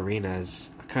 speaking of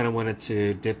arenas, I kind of wanted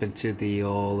to dip into the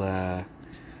old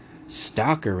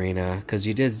stock arena, because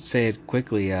you did say it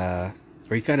quickly, or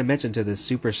you kind of mentioned to the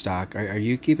super stock. Are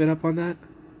you keeping up on that?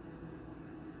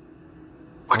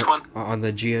 Which one? On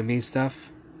the GME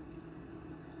stuff?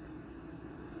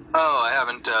 Oh, I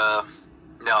haven't.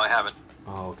 No, I haven't.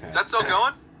 Oh, okay. Is that still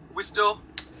going? Are we still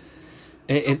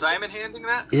diamond handing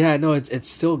that? Yeah, no, it's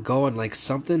still going. Like,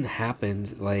 something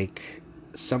happened. Like,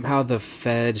 somehow the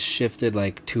Fed shifted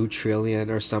like 2 trillion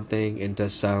or something into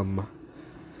some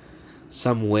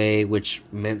way, which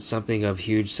meant something of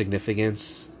huge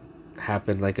significance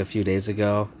happened like a few days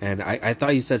ago. And I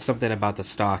thought you said something about the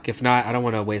stock. If not, I don't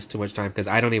want to waste too much time because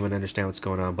I don't even understand what's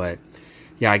going on. But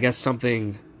yeah, I guess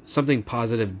something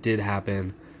positive did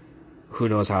happen. Who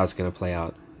knows how it's gonna play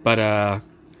out? But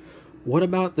what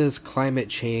about this climate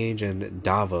change and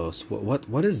Davos?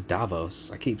 What is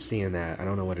Davos? I keep seeing that. I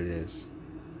don't know what it is.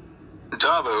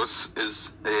 Davos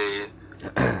is a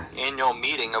annual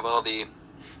meeting of all the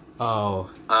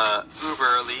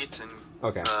uber elite and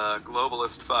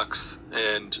globalist fucks,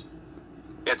 and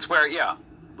it's where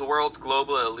the world's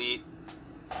global elite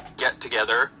get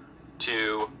together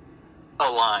to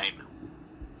align,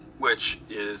 which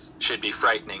should be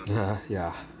frightening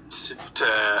Yeah.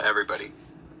 to everybody.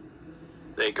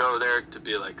 They go there to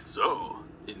be like, so,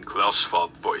 in Klaus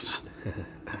Schwab voice,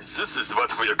 this is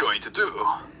what we are going to do.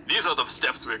 These are the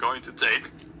steps we're going to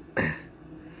take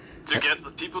to get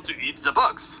the people to eat the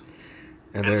bugs.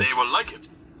 And they will like it.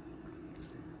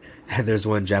 And there's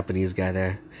one Japanese guy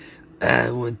there. I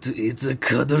want to eat the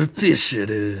cuttlefish. Yeah,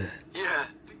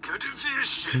 the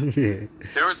cuttlefish.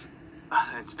 There was,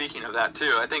 and speaking of that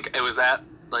too, I think it was at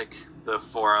like the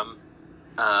forum.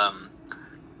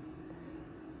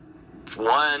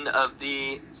 One of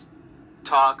the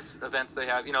events they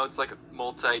have, it's like a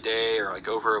multi-day or like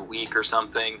over a week or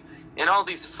something, and all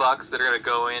these fucks that are going to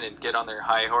go in and get on their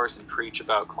high horse and preach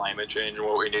about climate change and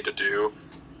what we need to do,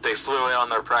 they flew in on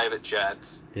their private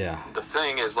jets. Yeah. The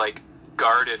thing is like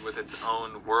guarded with its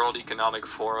own World Economic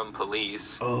Forum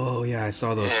police. Oh yeah, I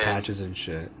saw those patches and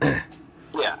shit.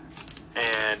 Yeah,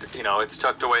 and it's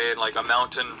tucked away in like a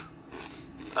mountain,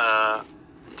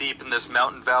 deep in this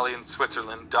mountain valley in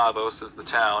Switzerland. Davos is the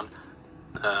town,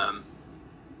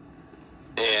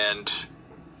 and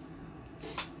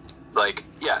like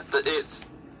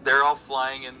they're all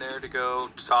flying in there to go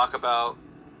talk about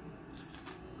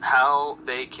how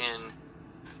they can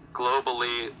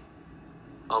globally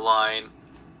align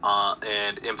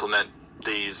and implement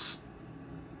these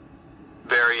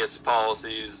various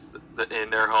policies in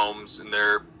their homes, in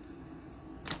their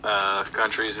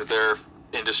countries, in their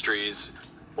industries,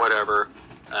 whatever,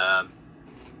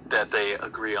 that they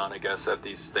agree on, I guess, at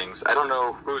these things. I don't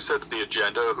know who sets the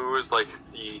agenda, who is like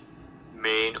the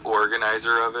main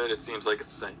organizer of it. It seems like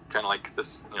it's kind of like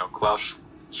this, Klaus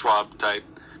Schwab type,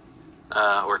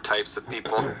 or types of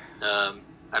people.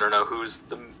 I don't know who's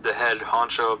the head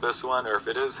honcho of this one, or if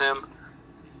it is him.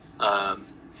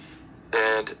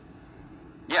 And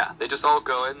yeah, they just all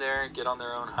go in there and get on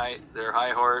their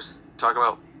high horse, talk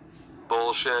about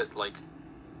bullshit, like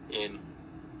in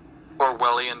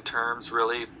Orwellian terms,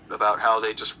 really, about how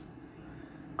they just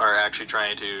are actually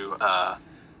trying to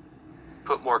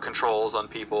put more controls on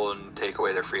people and take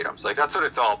away their freedoms. Like, that's what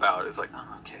it's all about. It's like,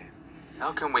 oh, okay,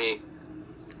 how can we...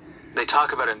 They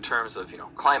talk about it in terms of,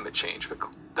 climate change, but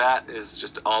that is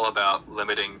just all about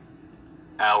limiting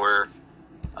our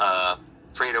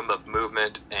freedom of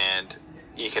movement and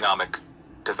economic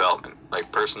development,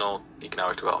 like personal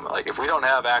economic development. Like, if we don't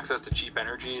have access to cheap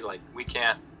energy, like, we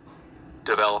can't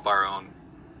develop our own,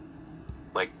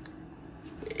 like,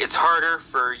 it's harder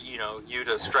for, you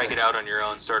to strike it out on your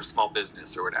own, start a small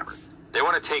business or whatever. They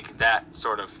want to take that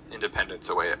sort of independence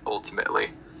away ultimately.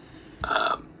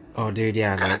 Oh, dude,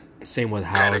 yeah. Kinda, Same with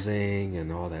housing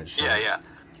and all that shit. yeah.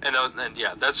 And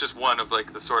yeah, that's just one of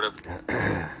like the sort of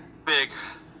big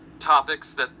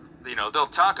topics that they'll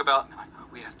talk about.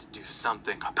 We have to do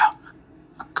something about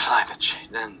climate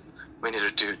change, and we need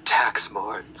to do tax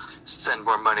more, and send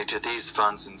more money to these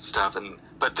funds and stuff.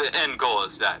 But the end goal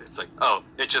is that it's like, oh,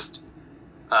 it's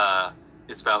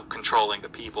about controlling the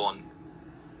people and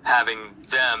having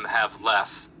them have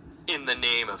less in the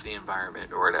name of the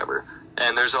environment or whatever.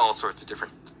 And there's all sorts of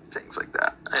different things like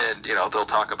that. And they'll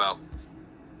talk about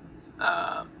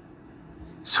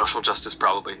social justice,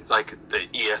 probably like the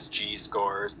ESG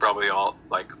scores, probably all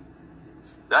like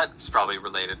that's probably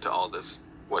related to all this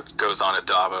what goes on at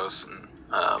Davos. And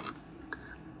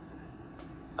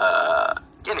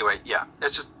anyway, yeah,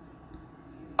 it's just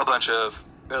a bunch of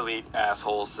elite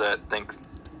assholes that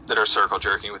are circle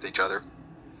jerking with each other,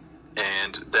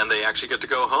 and then they actually get to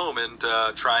go home and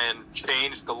try and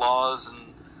change the laws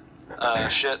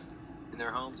and shit in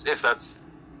their homes, if that's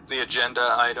the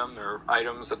agenda item or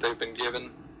items that they've been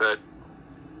given. But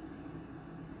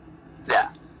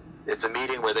yeah, it's a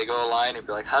meeting where they go align and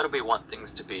be like, how do we want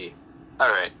things to be? All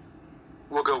right,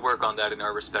 we'll go work on that in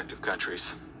our respective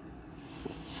countries.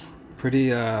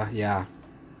 Pretty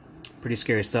pretty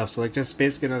scary stuff. So like just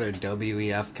basically another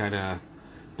WEF kind of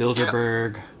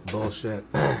Bilderberg bullshit.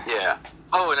 Yeah.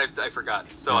 Oh, and I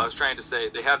forgot. So I was trying to say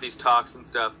they have these talks and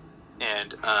stuff,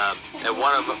 and at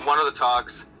one of the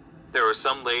talks, there was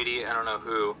some lady, I don't know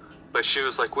who, but she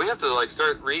was like, we have to like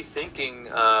start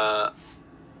rethinking, our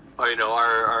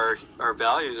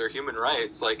values, our human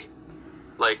rights, like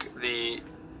the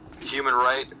human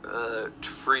right to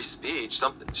free speech,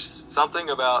 something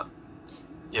about,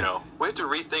 we have to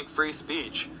rethink free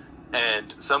speech.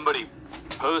 And somebody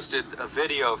posted a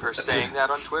video of her saying that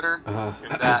on Twitter,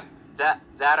 and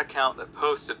that account that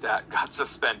posted that got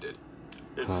suspended.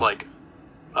 It's like,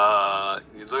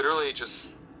 you literally just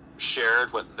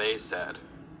shared what they said,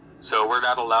 so you're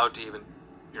not allowed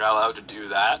to do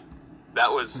that.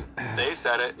 That was, they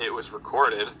said it, it was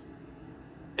recorded,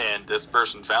 and this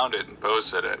person found it and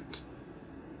posted it.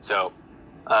 So,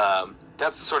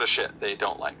 that's the sort of shit they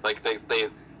don't like. Like,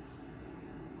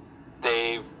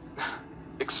 they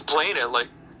explain it like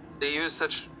they use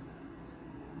such...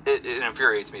 It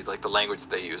infuriates me, like, the language that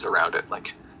they use around it.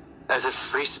 Like, as if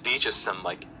free speech is some,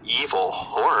 like, evil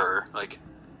horror. Like,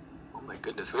 oh my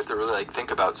goodness, we have to really, like,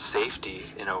 think about safety,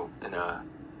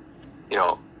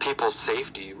 people's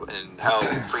safety and how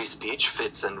free speech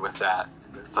fits in with that.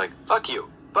 It's like, fuck you.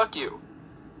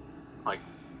 Like,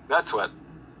 that's how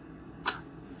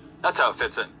it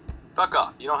fits in. Fuck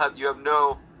off. You have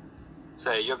no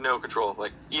say, you have no control.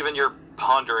 Like, even your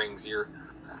ponderings, your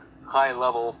high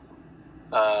level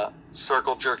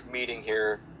circle jerk meeting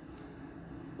here,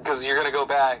 because you're going to go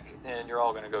back and you're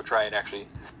all going to go try and actually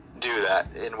do that.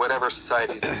 In whatever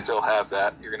societies that still have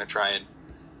that, you're going to try and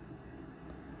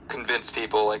convince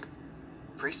people, like,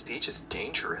 free speech is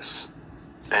dangerous,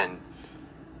 and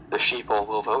the sheeple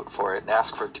will vote for it and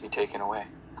ask for it to be taken away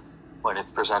when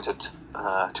it's presented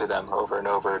to them over and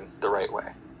over in the right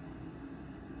way.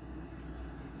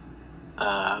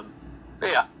 But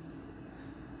yeah,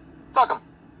 fuck them.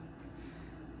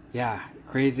 Yeah,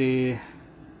 crazy.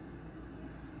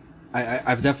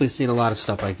 I've definitely seen a lot of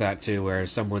stuff like that too, where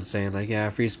someone's saying like, yeah,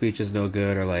 free speech is no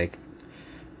good, or like,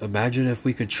 imagine if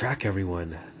we could track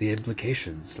everyone, the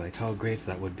implications, like how great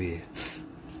that would be.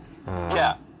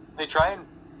 Yeah, they try and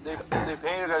they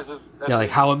paint it as if... Yeah, like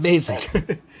how amazing.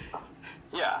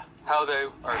 Yeah, how they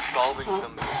are solving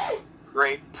some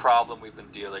great problem we've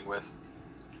been dealing with,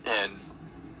 and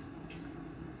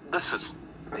this is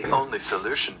the only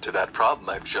solution to that problem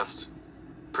I've just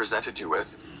presented you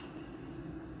with.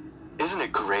 Isn't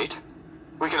it great?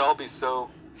 We can all be so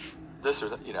this or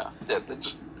that,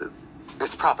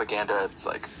 it's propaganda. It's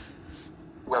like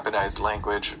weaponized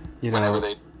language. Whenever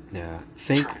they... Yeah.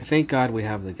 Thank God we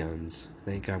have the guns.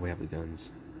 Thank God we have the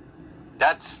guns.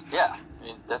 That's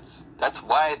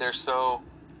why they're so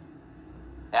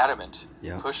adamant,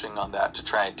 pushing on that to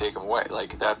try and take them away.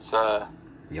 Like, that's a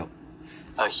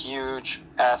huge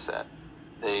asset.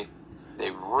 They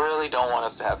really don't want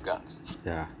us to have guns.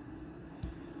 Yeah.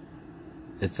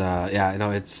 It's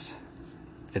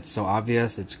it's so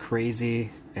obvious, it's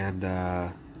crazy, and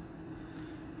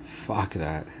fuck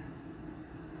that.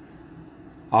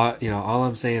 All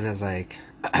I'm saying is, like,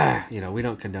 we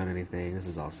don't condone anything. This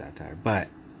is all satire, but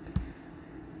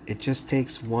it just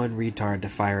takes one retard to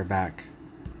fire back,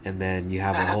 and then you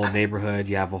have a whole neighborhood,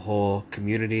 you have a whole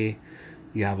community,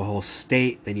 you have a whole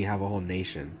state, then you have a whole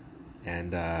nation,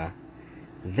 and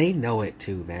they know it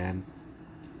too, man.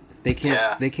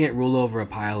 Yeah. They can't rule over a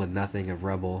pile of nothing of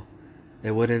rubble.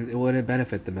 It wouldn't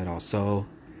benefit them at all. So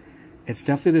it's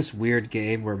definitely this weird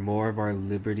game where more of our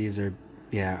liberties are.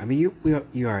 Yeah, I mean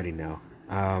you already know.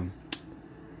 Um,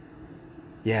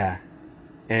 yeah,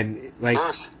 and Of like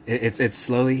course. it's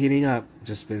slowly heating up.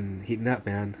 Just been heating up,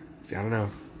 man. I don't know.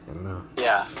 I don't know.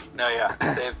 Yeah. No, yeah.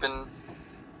 They've been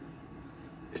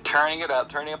turning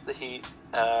up the heat,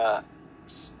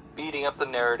 speeding up the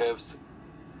narratives,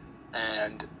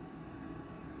 and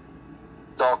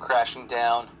it's all crashing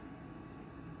down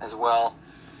as well.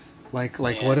 Like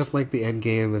what And if like the end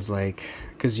game is like,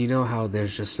 because you know how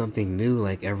there's just something new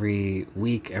like every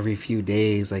week, every few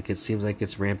days, like it seems like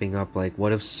it's ramping up. Like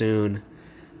what if soon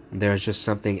there's just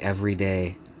something every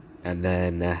day, and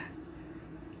then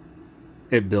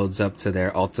it builds up to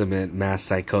their ultimate mass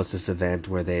psychosis event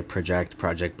where they project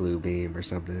Project Blue Beam or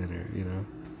something, or you know.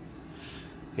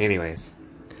 Anyways,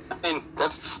 I mean,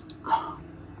 that's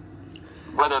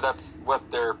whether that's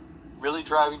what they're really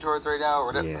driving towards right now, or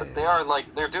whatever. yeah, But they are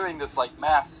like they're doing this like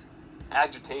mass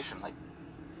agitation. Like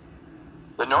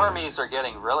the yeah, normies are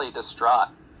getting really distraught,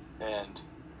 and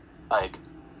like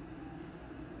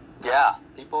yeah,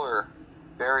 people are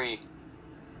very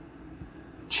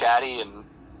chatty and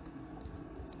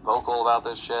vocal about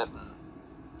this shit, and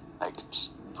like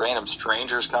just random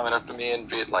strangers coming up to me and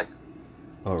be like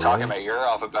oh talking really? my ear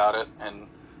off about it, and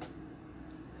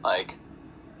like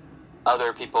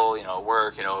other people, at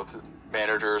work,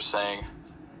 managers saying,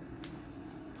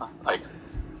 like,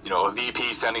 a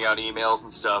VP sending out emails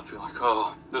and stuff, you're like,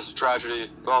 oh, this is tragedy,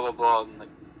 blah, blah, blah, and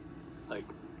like,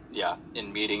 yeah,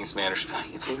 in meetings, managers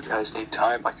like, if you guys need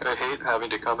time, like, I hate having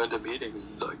to come into meetings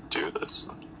and, like, do this.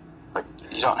 Like,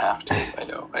 you don't have to,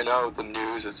 I know the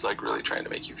news is, like, really trying to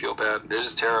make you feel bad, it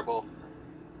is terrible,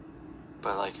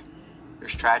 but, like,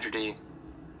 there's tragedy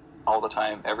all the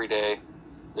time, every day.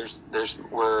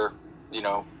 We're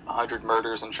 100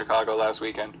 murders in Chicago last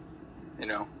weekend,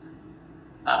 or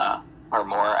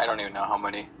more. I don't even know how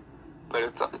many, but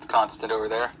it's constant over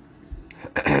there.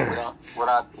 We're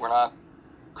not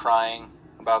crying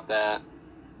about that.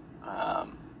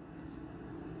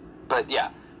 But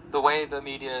yeah, the way the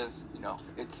media is,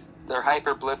 they're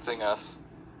hyper blitzing us,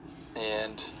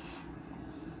 and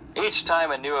each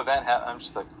time a new event happens, I'm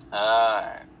just like,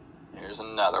 alright, here's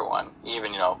another one.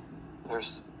 Even,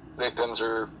 there's victims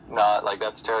or not, like,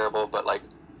 that's terrible, but, like,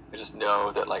 I just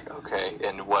know that, like, okay,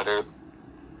 and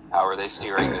how are they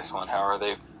steering this one? How are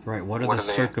they, Right. What are the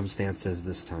circumstances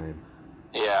this time?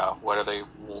 yeah, what are they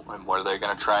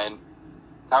going to try and,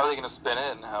 how are they going to spin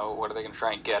it, and what are they going to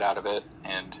try and get out of it,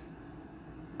 and,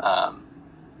 I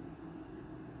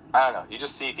don't know, you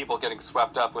just see people getting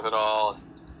swept up with it all.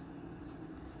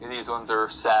 These ones are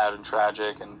sad and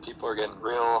tragic, and people are getting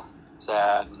real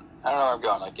sad, and I don't know where I'm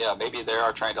going. Like, yeah, maybe they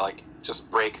are trying to, like, just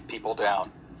break people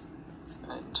down.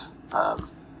 And,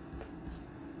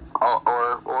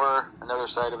 or another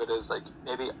side of it is, like,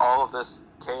 maybe all of this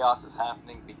chaos is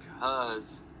happening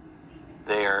because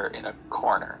they're in a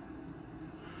corner.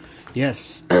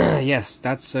 Yes, yes,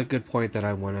 that's a good point that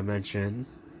I want to mention.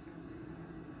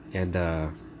 And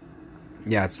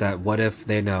yeah, it's that what if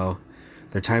they know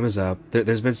their time is up.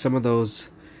 There's been some of those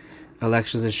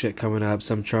elections and shit coming up.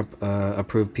 Some Trump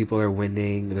approved people are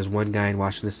winning. There's one guy in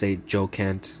Washington State, Joe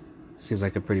Kent, seems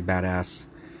like a pretty badass.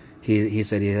 He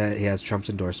said he has Trump's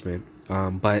endorsement.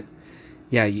 But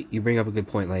yeah, you bring up a good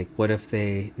point. Like, what if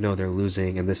they know they're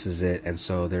losing and this is it, and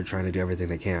so they're trying to do everything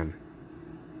they can.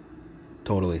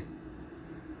 Totally.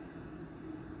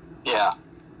 Yeah.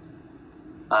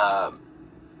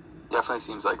 Definitely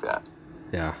seems like that.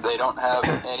 Yeah. They don't have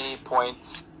any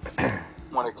points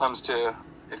when it comes to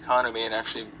economy and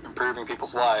actually improving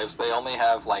people's lives. They only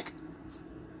have, like,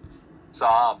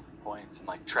 sob points and,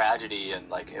 like, tragedy and,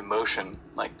 like, emotion.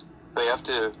 Like, they have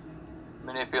to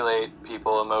manipulate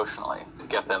people emotionally to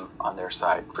get them on their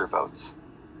side for votes,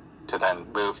 to then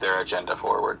move their agenda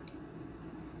forward,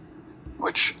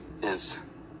 which is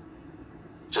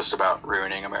just about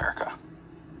ruining America.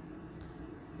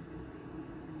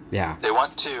 Yeah. They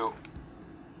want to...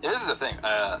 This is the thing.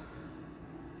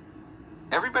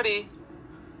 Everybody...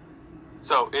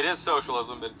 So, it is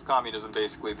socialism, but it's communism,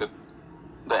 basically, the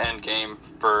end game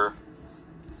for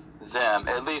them.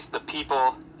 At least the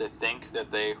people that think that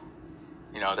they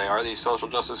are these social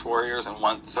justice warriors and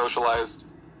want socialized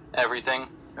everything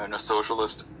in a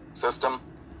socialist system.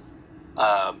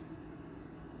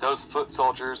 Those foot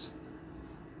soldiers,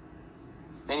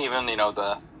 and even,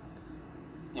 the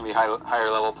maybe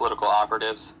higher level political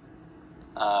operatives,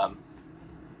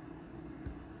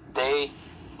 they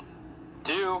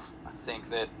do think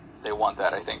that they want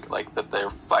that. I think, like, that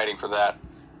they're fighting for that.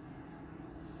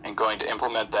 and going to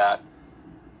implement that.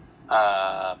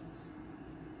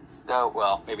 Though,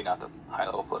 well, maybe not the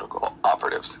high-level political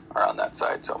operatives are on that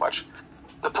side so much.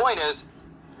 The point is,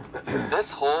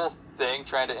 this whole thing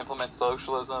trying to implement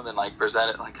socialism and like present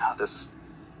it like, oh, this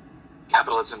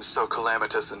capitalism is so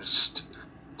calamitous and it's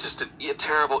just a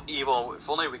terrible evil. If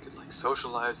only we could like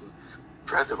socialize and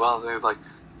spread the wealth, like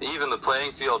even the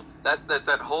playing field.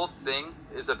 That whole thing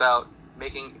is about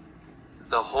making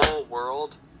the whole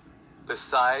world,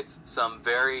 besides some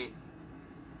very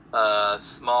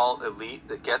small elite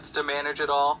that gets to manage it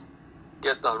all,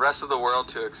 get the rest of the world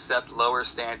to accept lower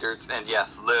standards and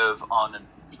yes, live on an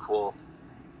equal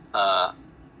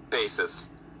basis.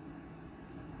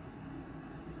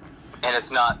 And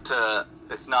it's not to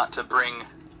bring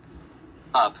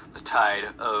up the tide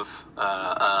of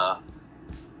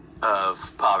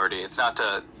poverty. It's not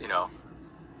to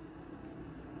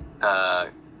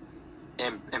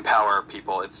empower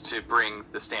people. It's to bring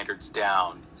the standards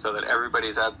down so that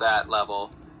everybody's at that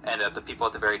level and that the people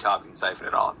at the very top can siphon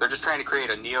it all. They're just trying to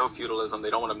create a neo-feudalism. They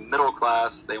don't want a middle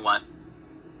class. They want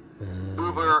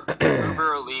uber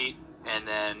elite, and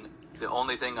then the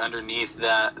only thing underneath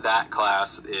that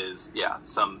class is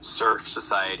some serf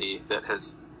society that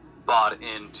has bought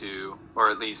into,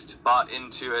 or at least bought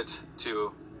into it,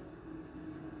 to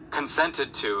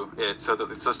consented to it so that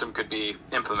the system could be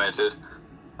implemented.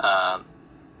 And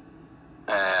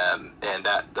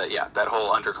that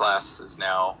whole underclass is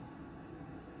now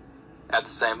at the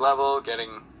same level,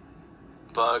 getting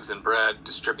bugs and bread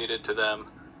distributed to them,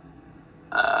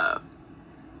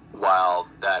 while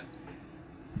that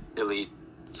elite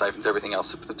siphons everything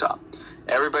else up at the top.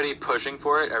 Everybody pushing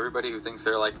for it, everybody who thinks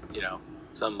they're like,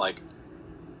 some like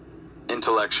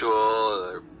intellectual,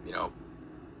 or,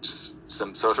 just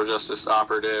some social justice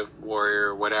operative,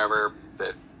 warrior, whatever,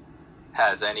 that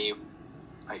has any,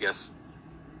 I guess,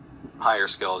 higher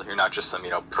skill. You're not just some,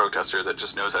 protester that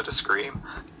just knows how to scream.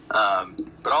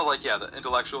 But all the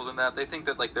intellectuals in that, they think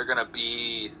that like they're gonna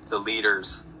be the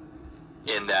leaders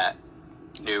in that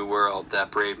new world,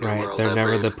 that brave new world. They're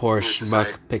never the poor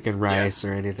schmuck picking rice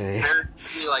or anything. They're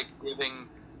like giving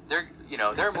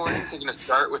their mornings are gonna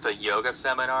start with a yoga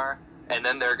seminar, and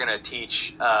then they're gonna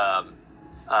teach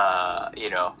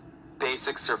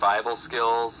basic survival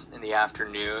skills in the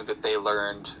afternoon that they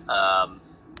learned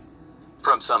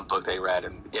from some book they read,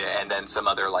 and then some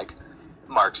other like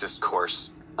Marxist course.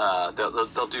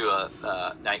 They'll do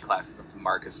a night classes and some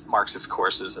Marxist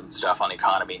courses and stuff on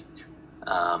economy.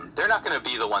 They're not going to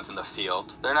be the ones in the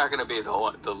field. They're not going to be the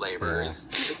laborers.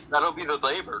 Yeah. That'll be the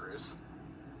laborers.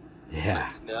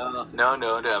 Yeah. No,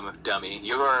 dummy.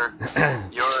 You're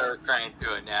trying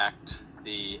to enact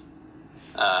the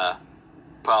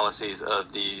policies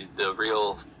of the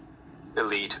real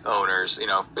elite owners.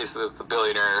 Basically the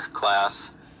billionaire class.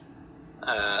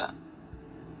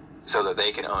 So that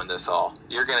they can own this all.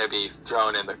 You're going to be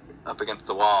thrown up against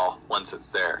the wall once it's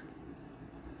there.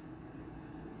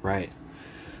 Right.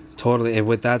 Totally. And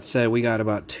with that said, we got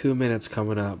about 2 minutes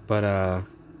coming up, but I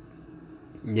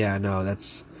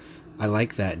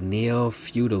like that.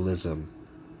 Neo-feudalism.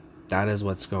 That is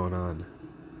what's going on.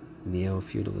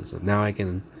 Neo-feudalism. Now I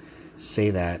can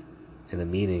say that in a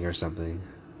meeting or something,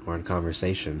 or in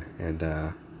conversation, and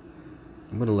I'm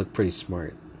going to look pretty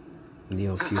smart.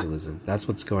 Neo-feudalism. That's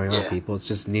what's going on, people. It's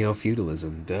just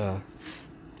neo-feudalism. Duh.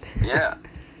 Yeah.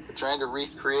 They're trying to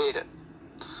recreate it.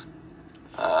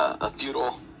 A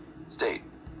feudal state.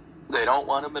 They don't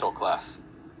want a middle class.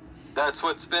 That's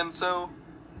what's been so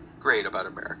great about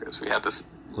America, is we have this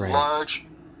large,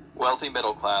 wealthy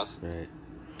middle class. Right.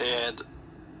 And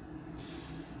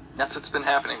that's what's been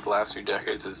happening the last few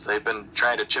decades, is they've been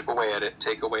trying to chip away at it,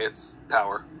 take away its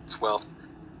power, its wealth.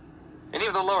 And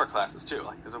even the lower classes, too,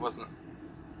 because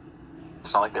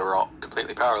it's not like they were all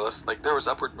completely powerless. Like, there was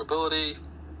upward mobility,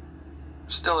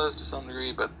 still is to some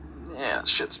degree, but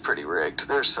shit's pretty rigged.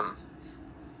 There's some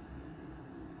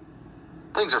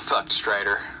things are fucked,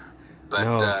 Strider. But,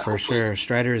 no, for sure.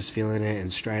 Strider is feeling it,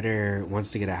 and Strider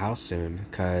wants to get a house soon,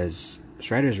 because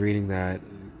Strider's reading that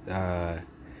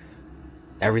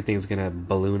everything's gonna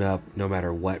balloon up no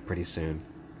matter what pretty soon.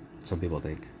 Some people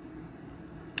think.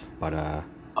 But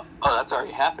that's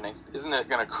already happening. Isn't it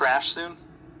gonna crash soon?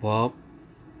 Well,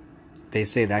 they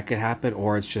say that could happen,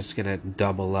 or it's just gonna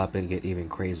double up and get even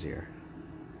crazier.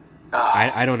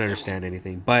 I don't understand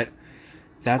anything, but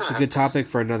that's a good topic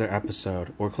for another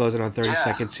episode. We're closing on 30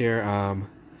 seconds here.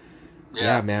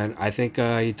 Yeah, man, I think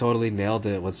you totally nailed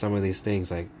it with some of these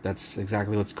things. Like, that's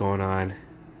exactly what's going on.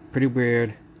 Pretty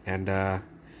weird, and I'll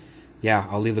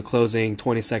leave the closing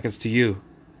 20 seconds to you.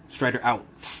 Strider out.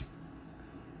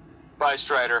 Bye,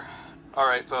 Strider. All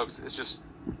right, folks, it's just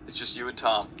It's just you and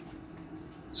Tom.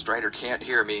 Strider can't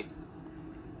hear me,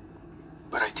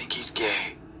 but I think he's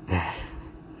gay.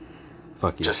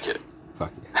 Fuck you. Just kidding.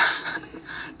 Fuck you.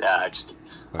 Yeah, I just.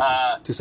 Fuck you. Too